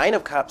have the 9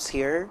 of Cups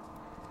here.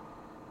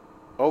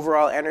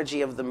 Overall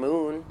energy of the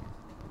moon.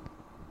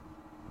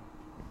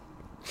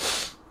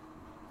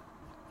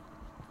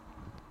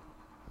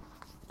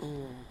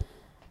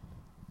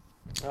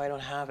 Oh, I don't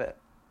have it.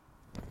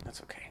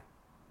 That's okay.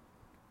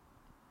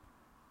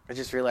 I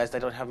just realized I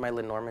don't have my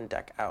Lenormand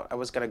deck out. I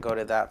was going to go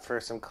to that for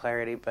some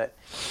clarity, but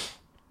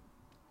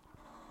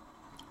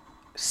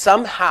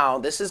somehow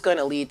this is going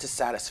to lead to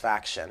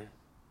satisfaction.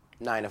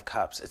 9 of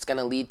Cups. It's going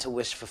to lead to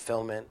wish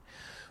fulfillment.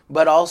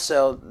 But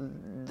also,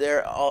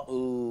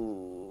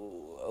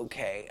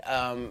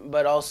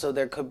 but also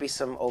there could be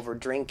some over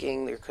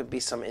drinking. There could be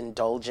some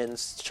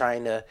indulgence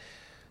trying to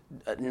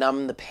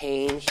numb the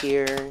pain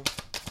here.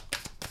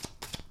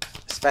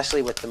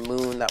 Especially with the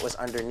moon that was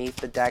underneath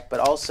the deck. But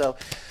also,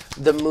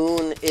 the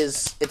moon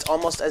it's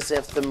almost as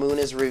if the moon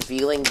is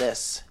revealing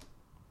this.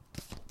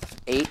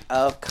 8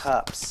 of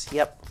Cups.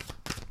 Yep.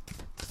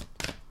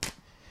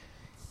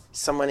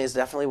 Someone is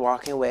definitely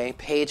walking away.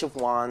 Page of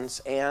Wands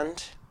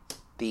and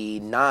the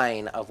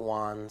 9 of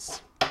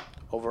Wands.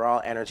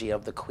 Overall energy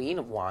of the Queen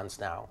of Wands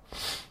now.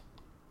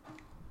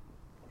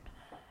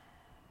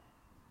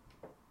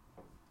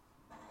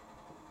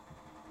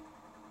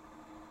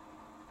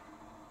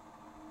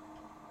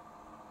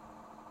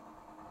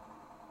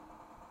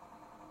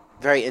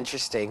 Very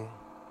interesting.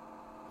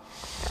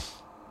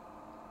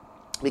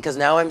 Because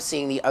now I'm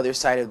seeing the other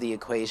side of the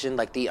equation,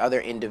 like the other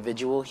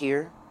individual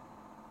here,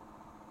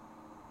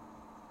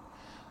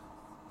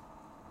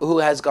 who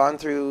has gone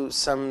through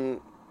some...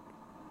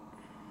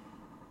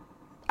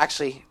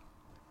 Actually,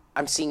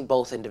 I'm seeing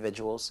both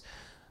individuals.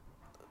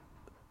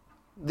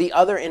 The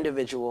other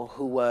individual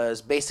who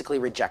was basically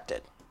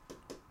rejected.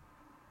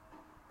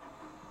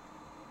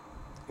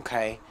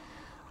 Okay.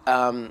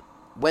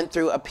 Went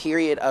through a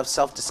period of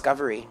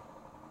self-discovery.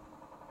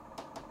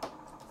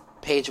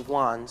 Page of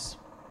Wands.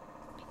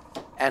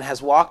 And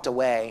has walked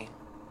away.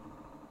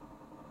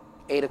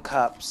 8 of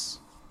Cups.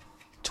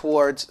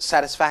 Towards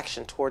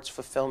satisfaction, towards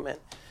fulfillment.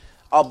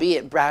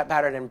 Albeit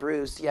battered and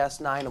bruised,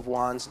 yes, 9 of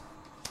Wands,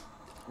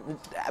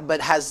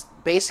 but has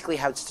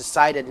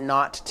decided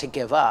not to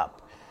give up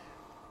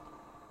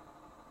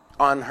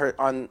on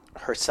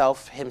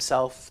herself,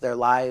 himself, their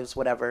lives,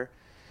 whatever.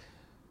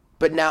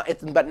 But now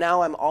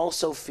I'm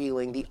also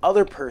feeling the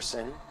other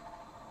person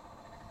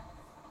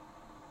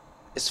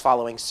is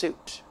following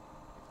suit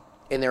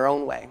in their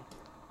own way.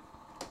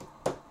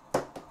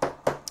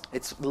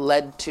 It's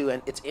led to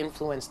and it's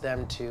influenced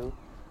them to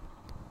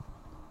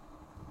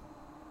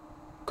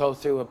go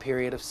through a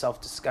period of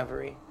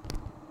self-discovery.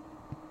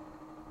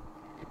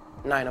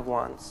 9 of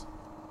Wands.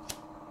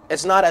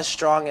 It's not as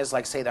strong as,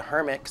 like, say, the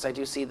Hermit, because I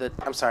do see the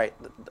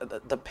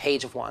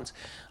Page of Wands.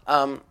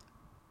 I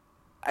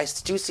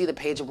do see the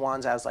Page of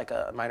Wands as, like,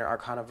 a minor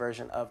arcana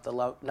version of the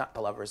not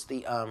the Lovers,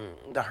 the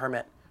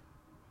Hermit.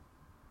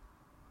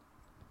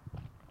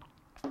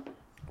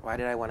 Why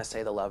did I want to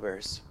say the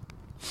Lovers?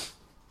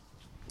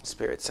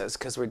 Spirit says,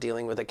 because we're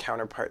dealing with a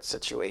counterpart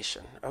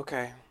situation.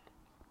 Okay.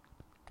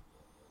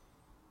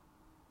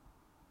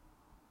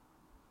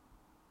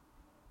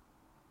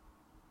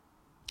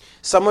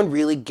 someone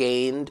really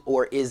gained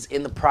or is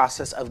in the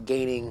process of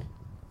gaining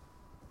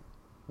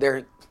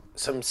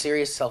some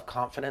serious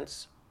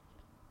self-confidence.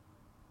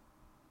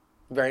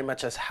 Very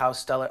much as how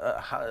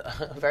Stella,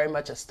 very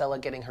much as Stella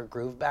getting her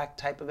groove back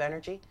type of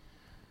energy.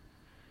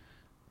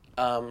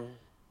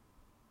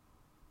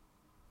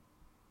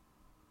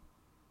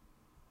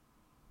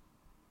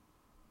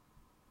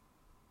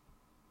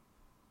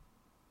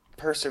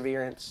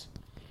 Perseverance.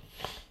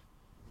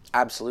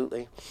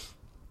 Absolutely.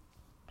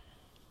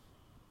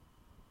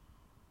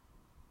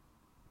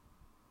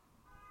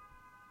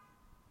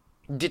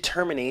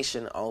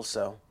 Determination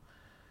also.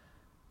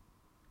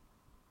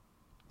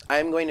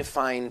 I'm going to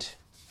find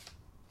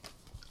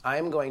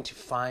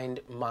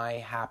my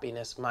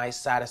happiness, my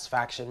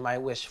satisfaction, my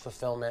wish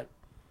fulfillment,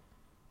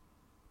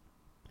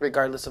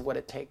 regardless of what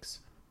it takes.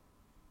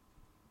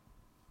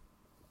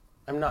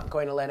 I'm not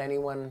going to let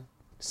anyone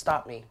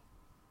stop me.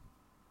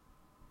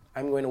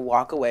 I'm going to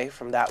walk away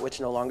from that which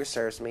no longer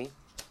serves me.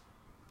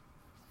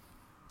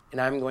 And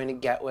I'm going to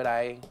get what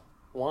I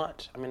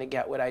want. I'm going to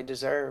get what I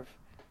deserve.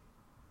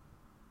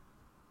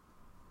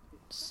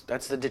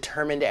 That's the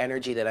determined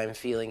energy that I'm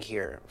feeling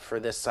here for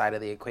this side of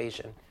the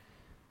equation.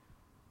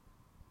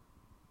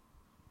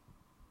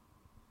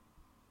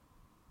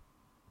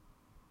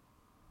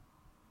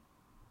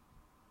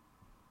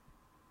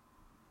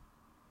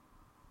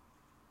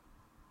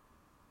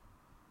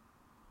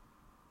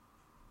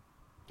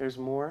 There's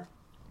more.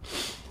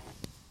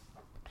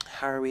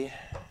 How are we?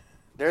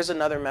 There's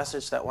another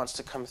message that wants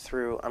to come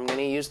through. I'm going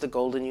to use the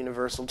Golden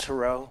Universal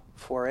Tarot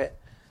for it.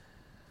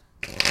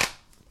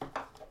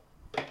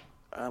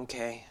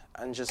 Okay,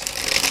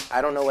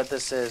 I don't know what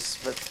this is,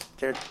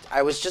 but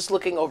I was just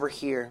looking over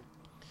here.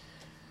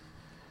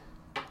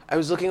 I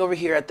was looking over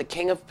here at the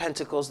King of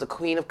Pentacles, the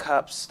Queen of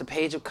Cups, the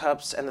Page of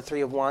Cups, and the Three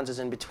of Wands is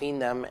in between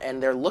them,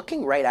 and they're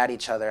looking right at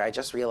each other. I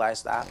just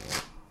realized that.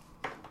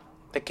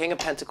 The King of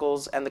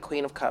Pentacles and the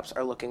Queen of Cups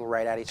are looking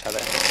right at each other.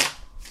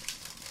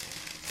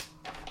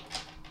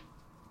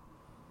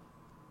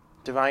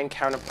 Divine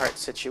counterpart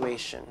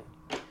situation.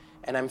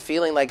 And I'm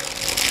feeling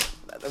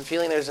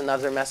there's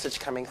another message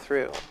coming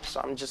through.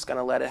 So I'm just going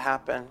to let it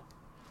happen.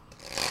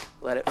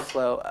 Let it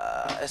flow.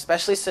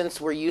 Especially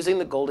since we're using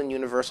the Golden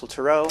Universal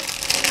Tarot.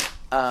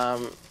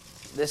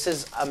 This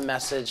is a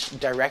message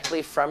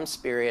directly from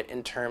Spirit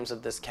in terms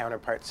of this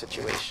counterpart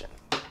situation.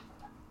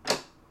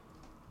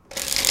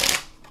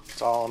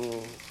 It's all,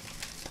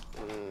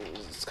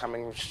 it's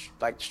coming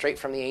like straight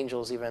from the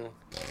angels even.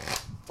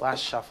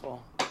 Last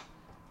shuffle.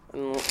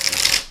 And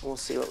we'll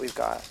see what we've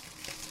got.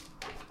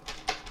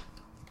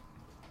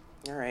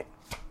 All right.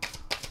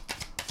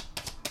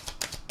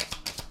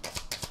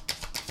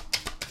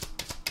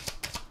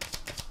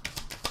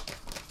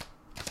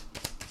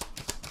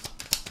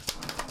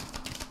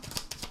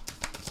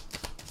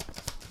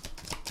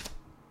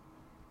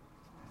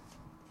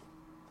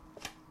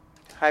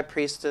 High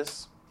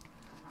Priestess,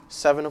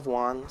 Seven of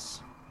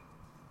Wands.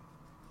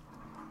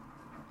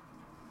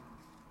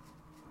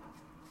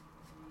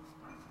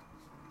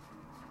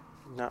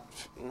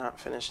 Not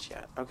finished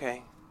yet.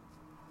 Okay.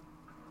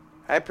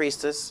 High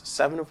Priestess,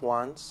 Seven of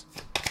Wands.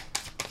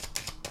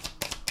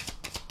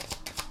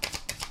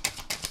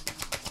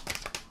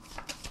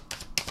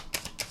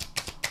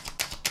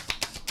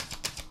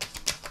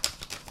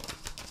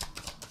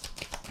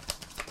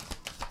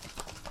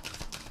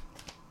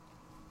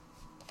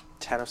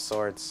 Ten of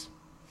Swords.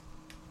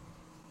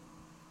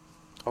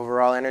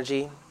 Overall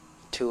energy,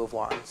 Two of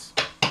Wands.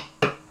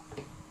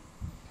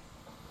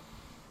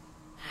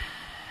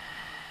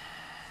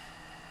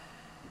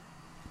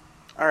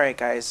 All right,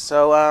 guys.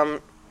 So,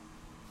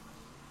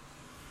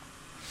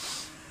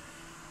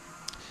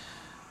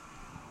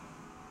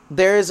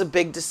 there is a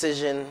big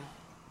decision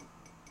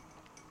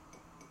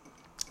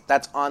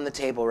that's on the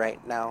table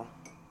right now.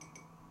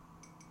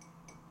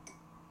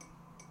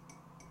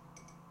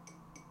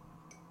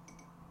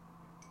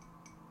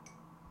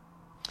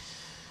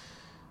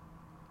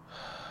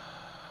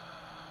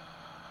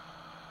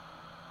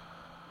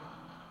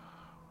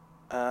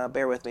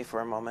 Bear with me for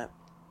a moment.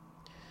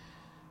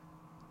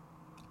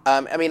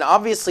 I mean,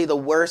 obviously, the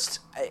worst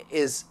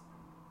is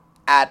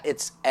at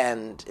its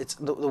end. It's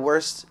the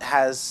worst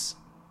has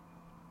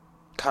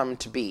come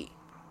to be.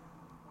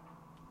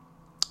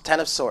 Ten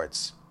of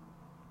Swords.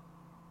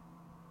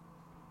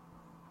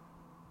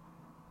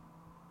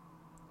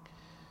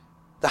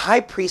 The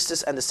High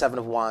Priestess and the Seven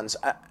of Wands.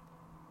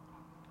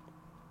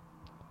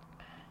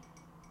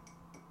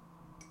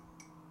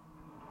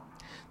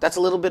 That's a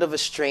little bit of a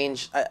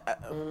strange...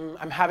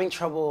 I'm having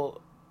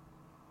trouble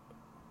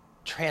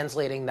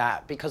translating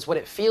that, because what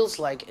it feels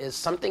like is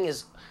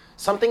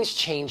something's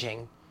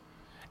changing,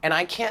 and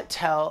I can't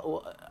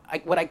tell.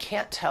 What I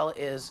can't tell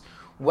is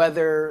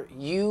whether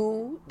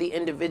you, the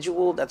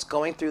individual that's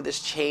going through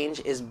this change,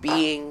 is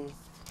being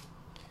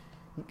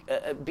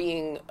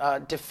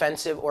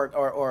defensive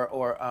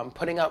or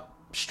putting up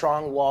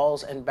strong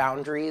walls and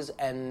boundaries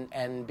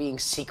and being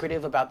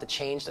secretive about the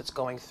change that's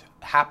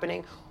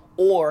happening,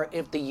 or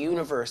if the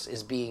universe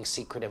is being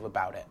secretive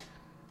about it.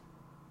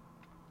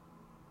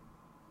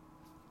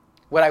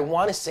 what I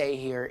want to say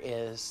here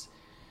is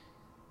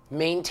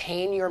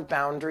maintain your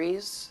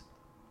boundaries,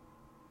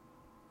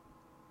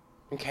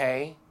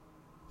 okay?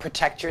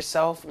 Protect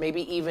yourself,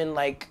 maybe even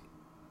like,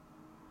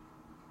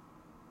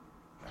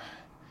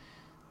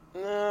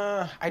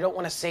 I don't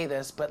want to say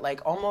this, but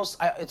like I'm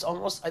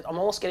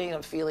almost getting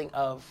a feeling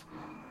of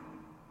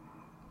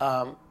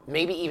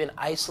maybe even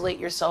isolate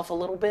yourself a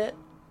little bit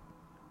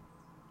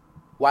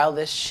while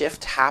this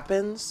shift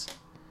happens.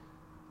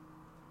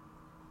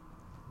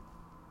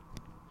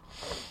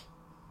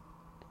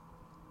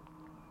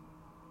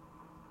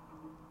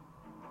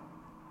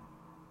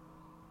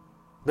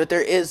 But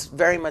there is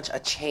very much a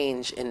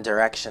change in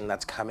direction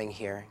that's coming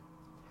here.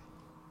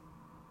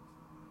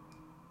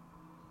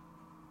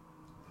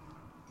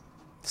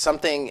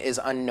 Something is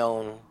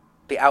unknown.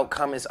 The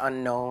outcome is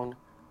unknown.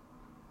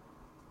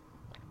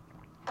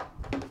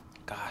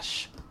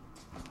 Gosh.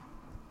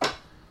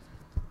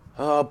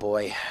 Oh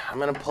boy. I'm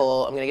going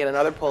to get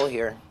another pull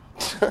here.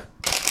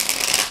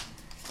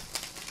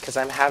 Because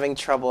I'm having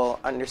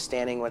trouble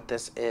understanding what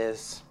this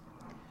is.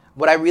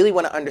 What I really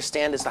want to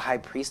understand is the High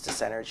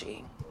Priestess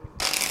energy.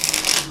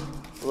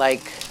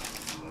 Like,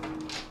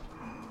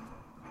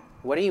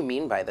 what do you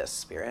mean by this,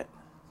 Spirit?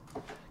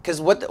 Because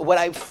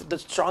the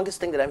strongest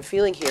thing that I'm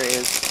feeling here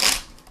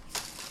is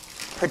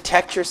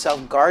protect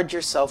yourself, guard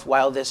yourself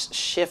while this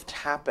shift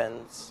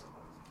happens.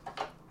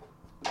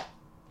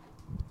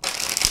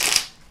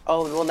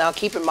 Oh, well, now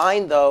keep in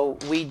mind, though,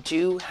 we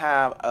do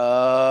have,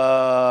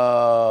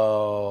 oh,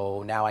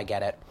 now I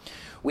get it.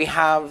 We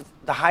have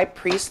the High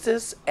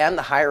Priestess and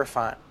the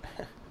Hierophant.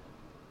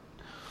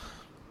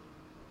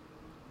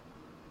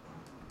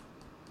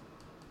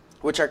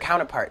 Which are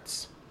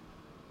counterparts.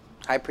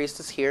 High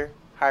Priestess here,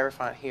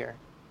 Hierophant here.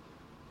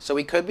 So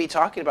we could be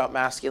talking about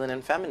masculine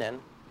and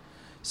feminine.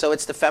 So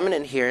it's the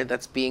feminine here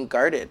that's being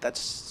guarded,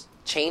 that's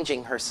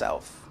changing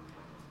herself.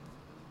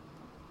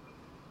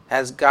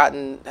 Has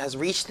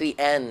reached the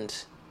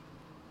end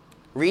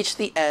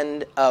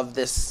of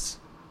this,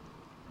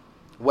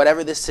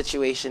 whatever this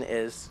situation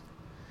is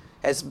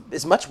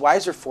much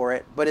wiser for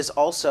it, but is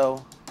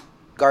also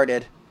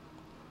guarded,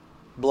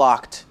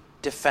 blocked,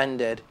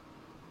 defended.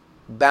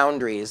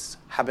 Boundaries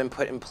have been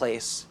put in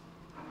place.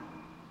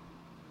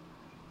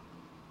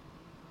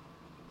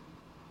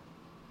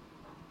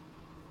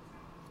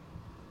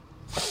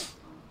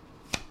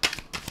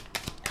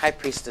 High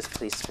Priestess,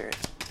 please, Spirit.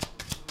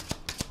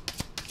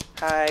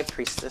 High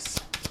Priestess.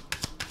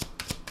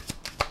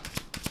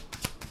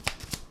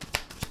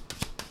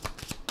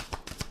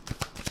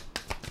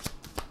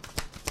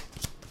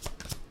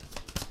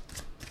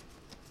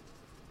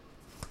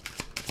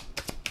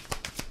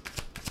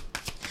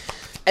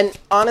 And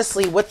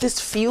honestly, what this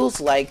feels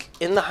like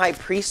in the High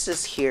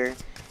Priestess here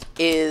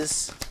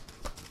is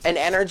an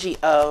energy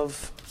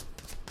of,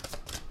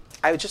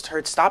 I just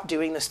heard, stop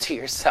doing this to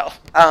yourself.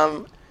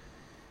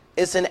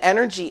 It's an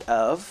energy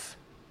of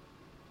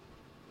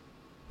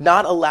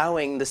not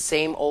allowing the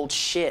same old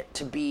shit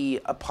to be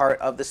a part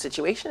of the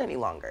situation any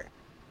longer.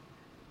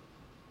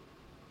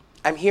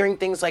 I'm hearing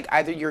things like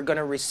either you're going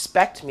to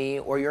respect me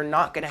or you're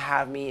not going to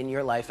have me in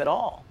your life at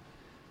all.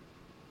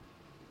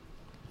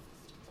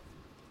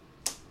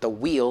 The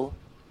Wheel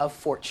of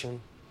Fortune.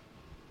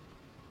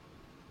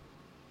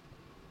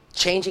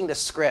 Changing the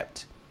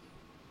script.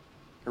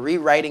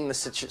 Rewriting their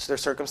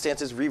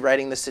circumstances,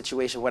 rewriting the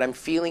situation. What I'm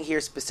feeling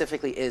here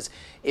specifically is,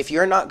 if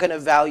you're not going to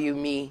value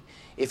me,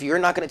 if you're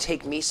not going to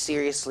take me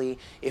seriously,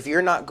 if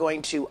you're not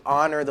going to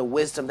honor the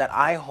wisdom that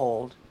I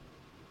hold,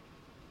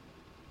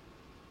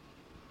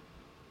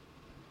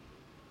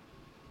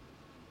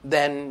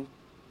 then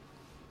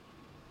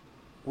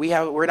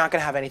we're not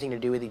going to have anything to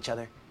do with each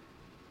other.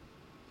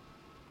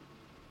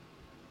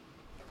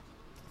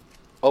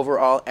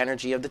 Overall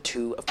energy of the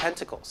Two of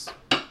Pentacles.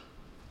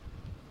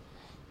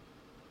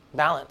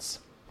 Balance.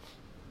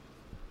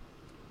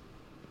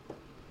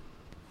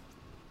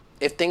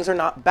 If things are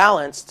not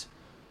balanced,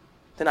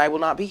 then I will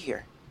not be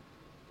here.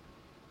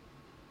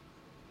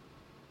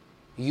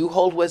 You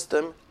hold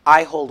wisdom,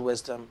 I hold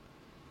wisdom.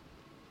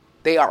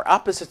 They are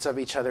opposites of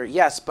each other,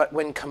 yes, but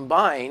when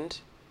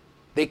combined,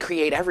 they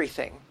create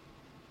everything.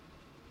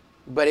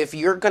 But if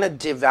you're going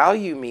to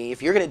devalue me,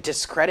 if you're going to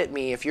discredit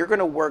me, if you're going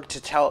to work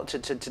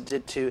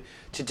to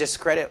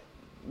discredit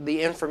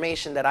the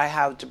information that I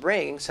have to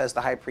bring, says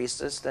the High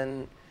Priestess,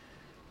 then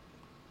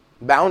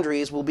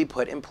boundaries will be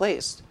put in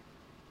place.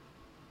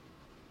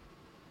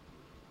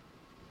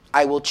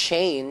 I will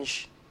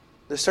change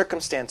the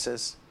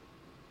circumstances.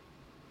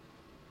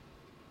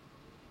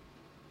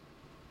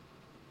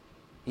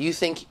 You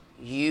think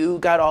you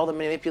got all the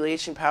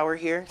manipulation power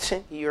here?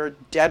 You're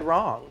dead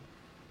wrong.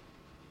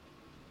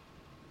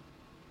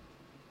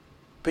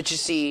 But you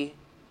see,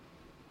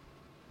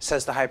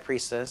 says the High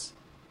Priestess,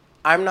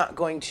 I'm not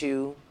going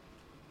to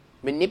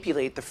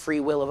manipulate the free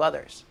will of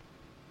others.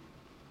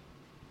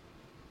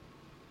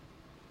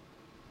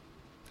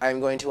 I'm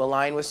going to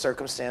align with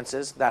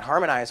circumstances that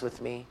harmonize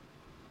with me.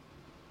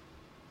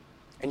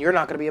 And you're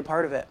not going to be a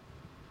part of it.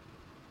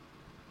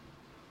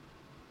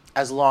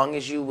 As long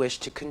as you wish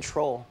to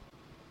control.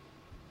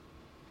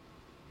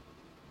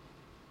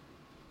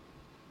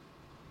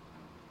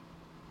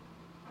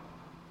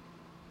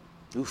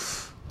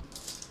 Oof.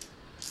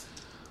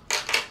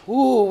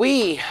 Ooh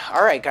wee.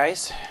 All right,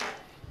 guys.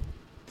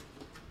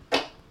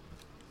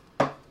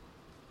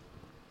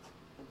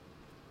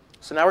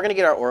 So now we're going to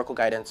get our oracle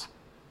guidance.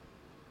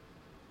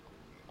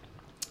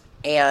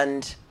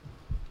 And,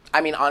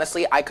 I mean,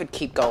 honestly, I could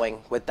keep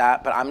going with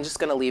that, but I'm just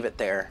going to leave it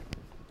there.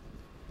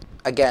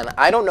 Again,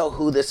 I don't know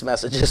who this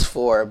message is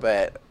for,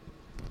 but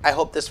I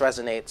hope this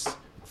resonates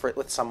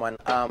with someone.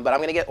 But I'm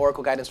going to get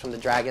oracle guidance from the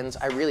dragons.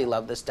 I really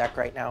love this deck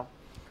right now.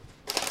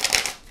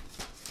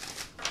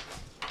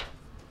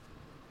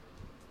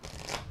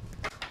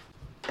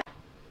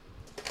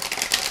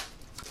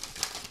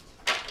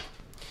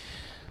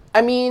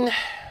 I mean,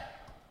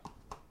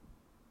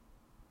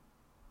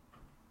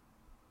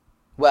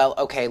 well,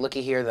 okay,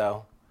 looky here,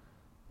 though.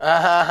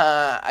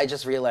 I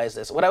just realized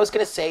this. What I was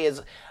going to say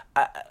is,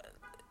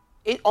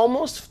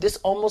 this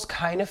almost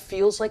kind of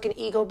feels like an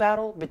ego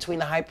battle between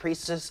the High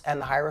Priestess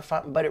and the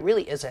Hierophant, but it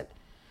really isn't.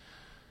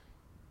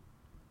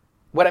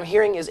 What I'm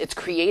hearing is it's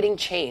creating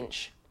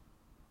change.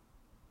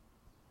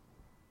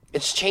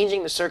 It's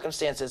changing the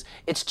circumstances.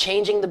 It's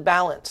changing the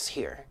balance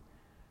here.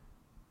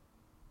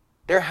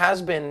 There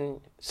has been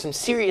some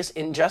serious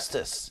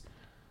injustice.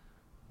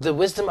 The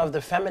wisdom of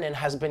the feminine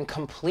has been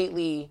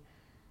completely...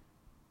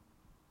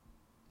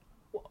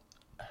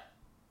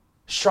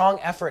 Strong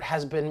effort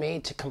has been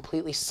made to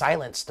completely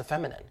silence the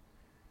feminine.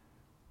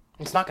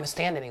 It's not going to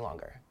stand any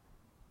longer.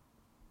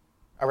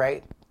 All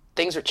right?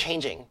 Things are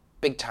changing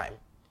big time.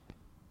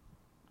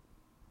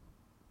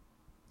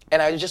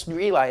 And I just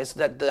realized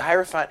that the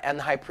Hierophant and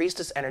the High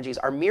Priestess energies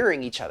are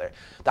mirroring each other.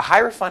 The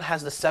Hierophant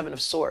has the 7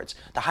 of Swords.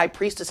 The High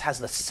Priestess has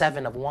the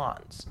 7 of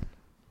Wands.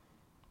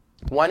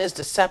 One is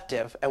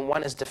deceptive and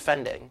one is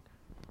defending.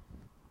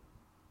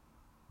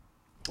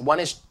 One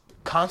is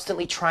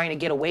constantly trying to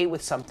get away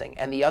with something,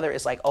 and the other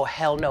is like, oh,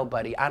 hell no,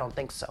 buddy, I don't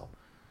think so.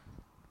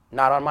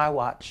 Not on my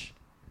watch.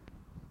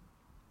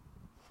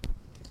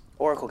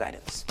 Oracle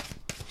guidance.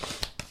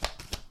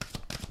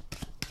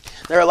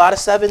 There are a lot of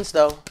 7s,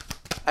 though.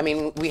 I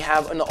mean, we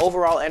have, in the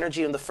overall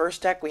energy in the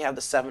first deck, we have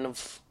the 7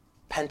 of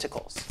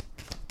Pentacles.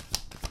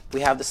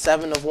 We have the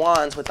 7 of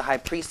Wands with the High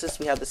Priestess.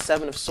 We have the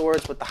 7 of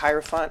Swords with the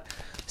Hierophant.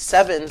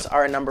 7s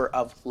are a number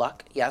of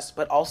luck, yes,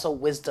 but also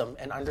wisdom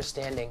and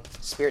understanding,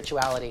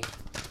 spirituality.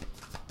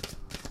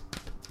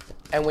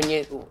 And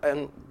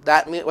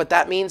what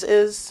that means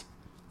is,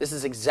 this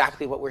is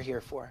exactly what we're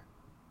here for.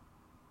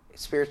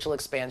 Spiritual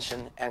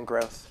expansion and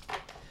growth.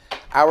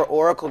 Our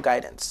oracle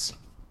guidance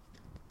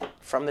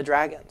from the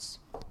dragons.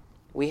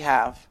 We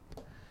have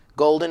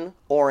Golden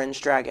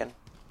Orange Dragon.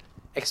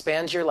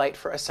 Expand your light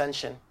for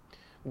ascension.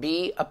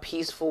 Be a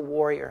peaceful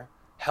warrior.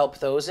 Help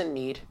those in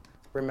need.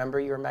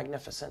 Remember your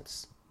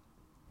magnificence.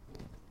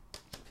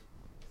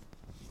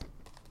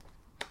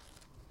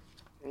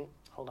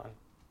 Hold on.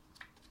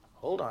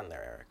 Hold on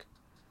there, Eric.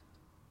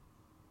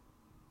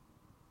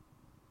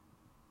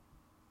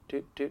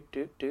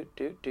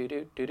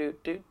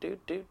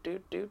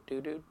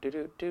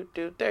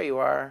 There you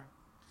are.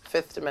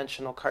 5th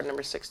dimensional, card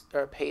number 6,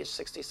 or page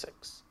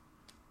 66.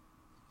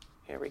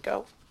 Here we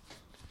go.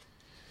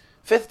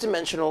 5th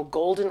dimensional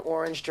golden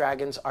orange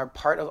dragons are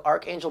part of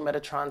Archangel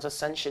Metatron's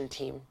ascension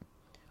team.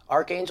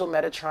 Archangel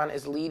Metatron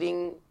is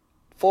leading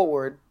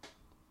forward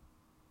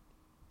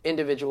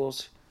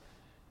individuals.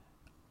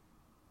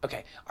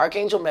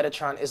 Archangel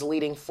Metatron is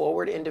leading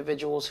forward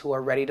individuals who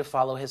are ready to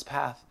follow his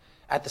path.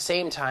 At the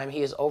same time,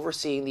 he is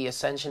overseeing the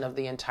ascension of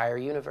the entire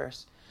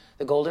universe.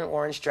 The golden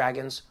orange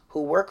dragons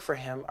who work for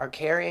him are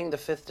carrying the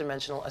 5th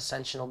dimensional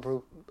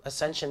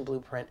ascension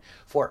blueprint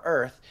for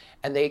Earth,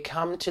 and they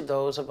come to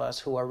those of us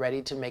who are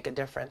ready to make a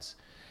difference.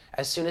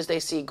 As soon as they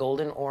see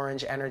golden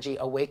orange energy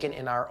awaken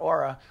in our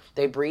aura,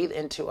 they breathe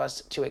into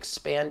us to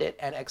expand it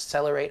and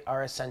accelerate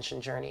our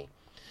ascension journey.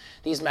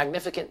 These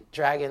magnificent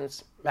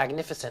dragons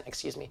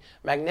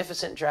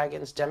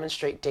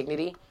demonstrate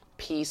dignity,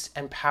 peace,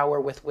 and power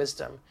with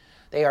wisdom.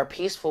 They are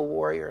peaceful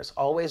warriors,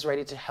 always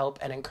ready to help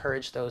and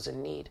encourage those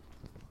in need.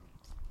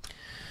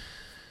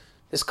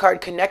 This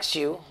card connects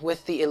you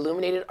with the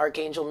illuminated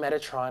Archangel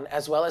Metatron,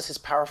 as well as his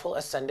powerful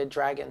ascended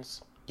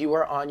dragons. You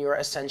are on your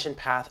ascension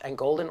path, and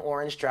golden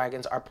orange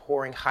dragons are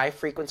pouring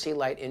high-frequency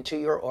light into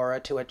your aura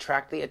to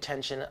attract the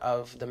attention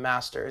of the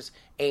masters,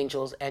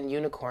 angels, and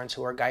unicorns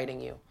who are guiding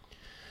you.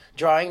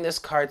 Drawing this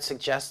card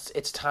suggests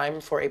it's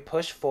time for a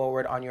push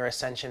forward on your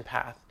ascension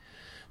path.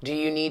 Do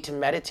you need to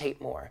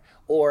meditate more,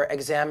 or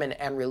examine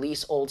and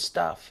release old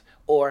stuff,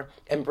 or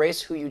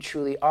embrace who you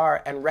truly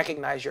are and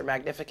recognize your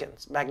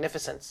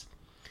magnificence?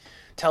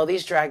 Tell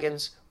these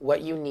dragons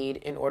what you need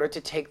in order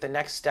to take the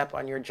next step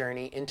on your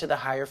journey into the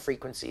higher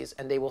frequencies,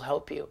 and they will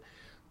help you.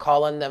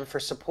 Call on them for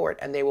support,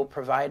 and they will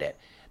provide it.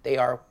 They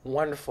are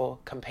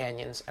wonderful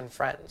companions and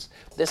friends.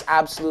 This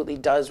absolutely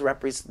does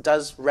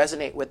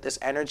resonate with this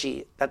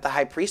energy that the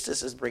High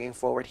Priestess is bringing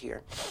forward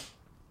here,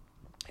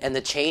 and the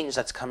change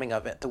that's coming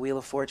of it, the Wheel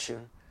of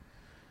Fortune.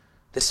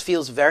 This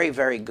feels very,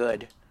 very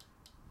good.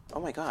 Oh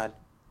my God.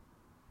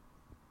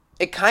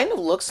 It kind of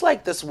looks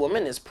like this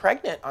woman is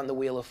pregnant on the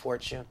Wheel of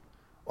Fortune.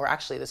 Or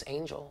actually this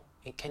angel.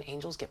 Can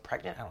angels get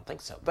pregnant? I don't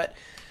think so. But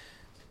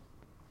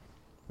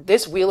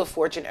this Wheel of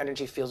Fortune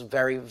energy feels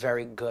very,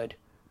 very good.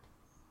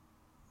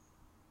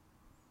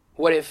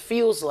 What it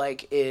feels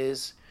like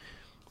is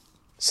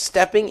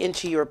stepping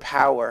into your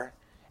power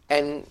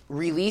and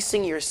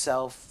releasing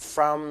yourself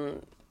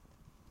from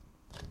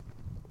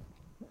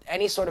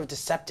any sort of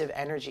deceptive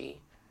energy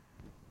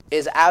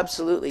is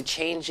absolutely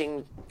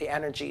changing the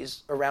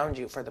energies around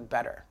you for the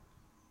better.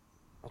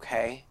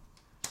 Okay?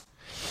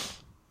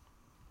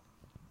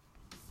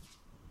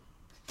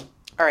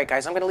 All right,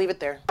 guys, I'm going to leave it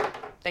there.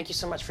 Thank you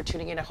so much for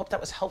tuning in. I hope that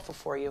was helpful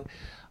for you.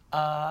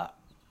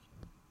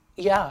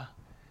 Yeah.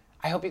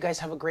 I hope you guys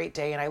have a great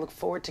day, and I look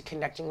forward to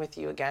connecting with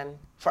you again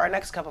for our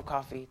next cup of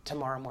coffee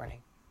tomorrow morning.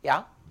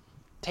 Yeah?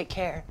 Take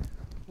care.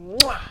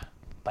 Mwah.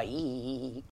 Bye.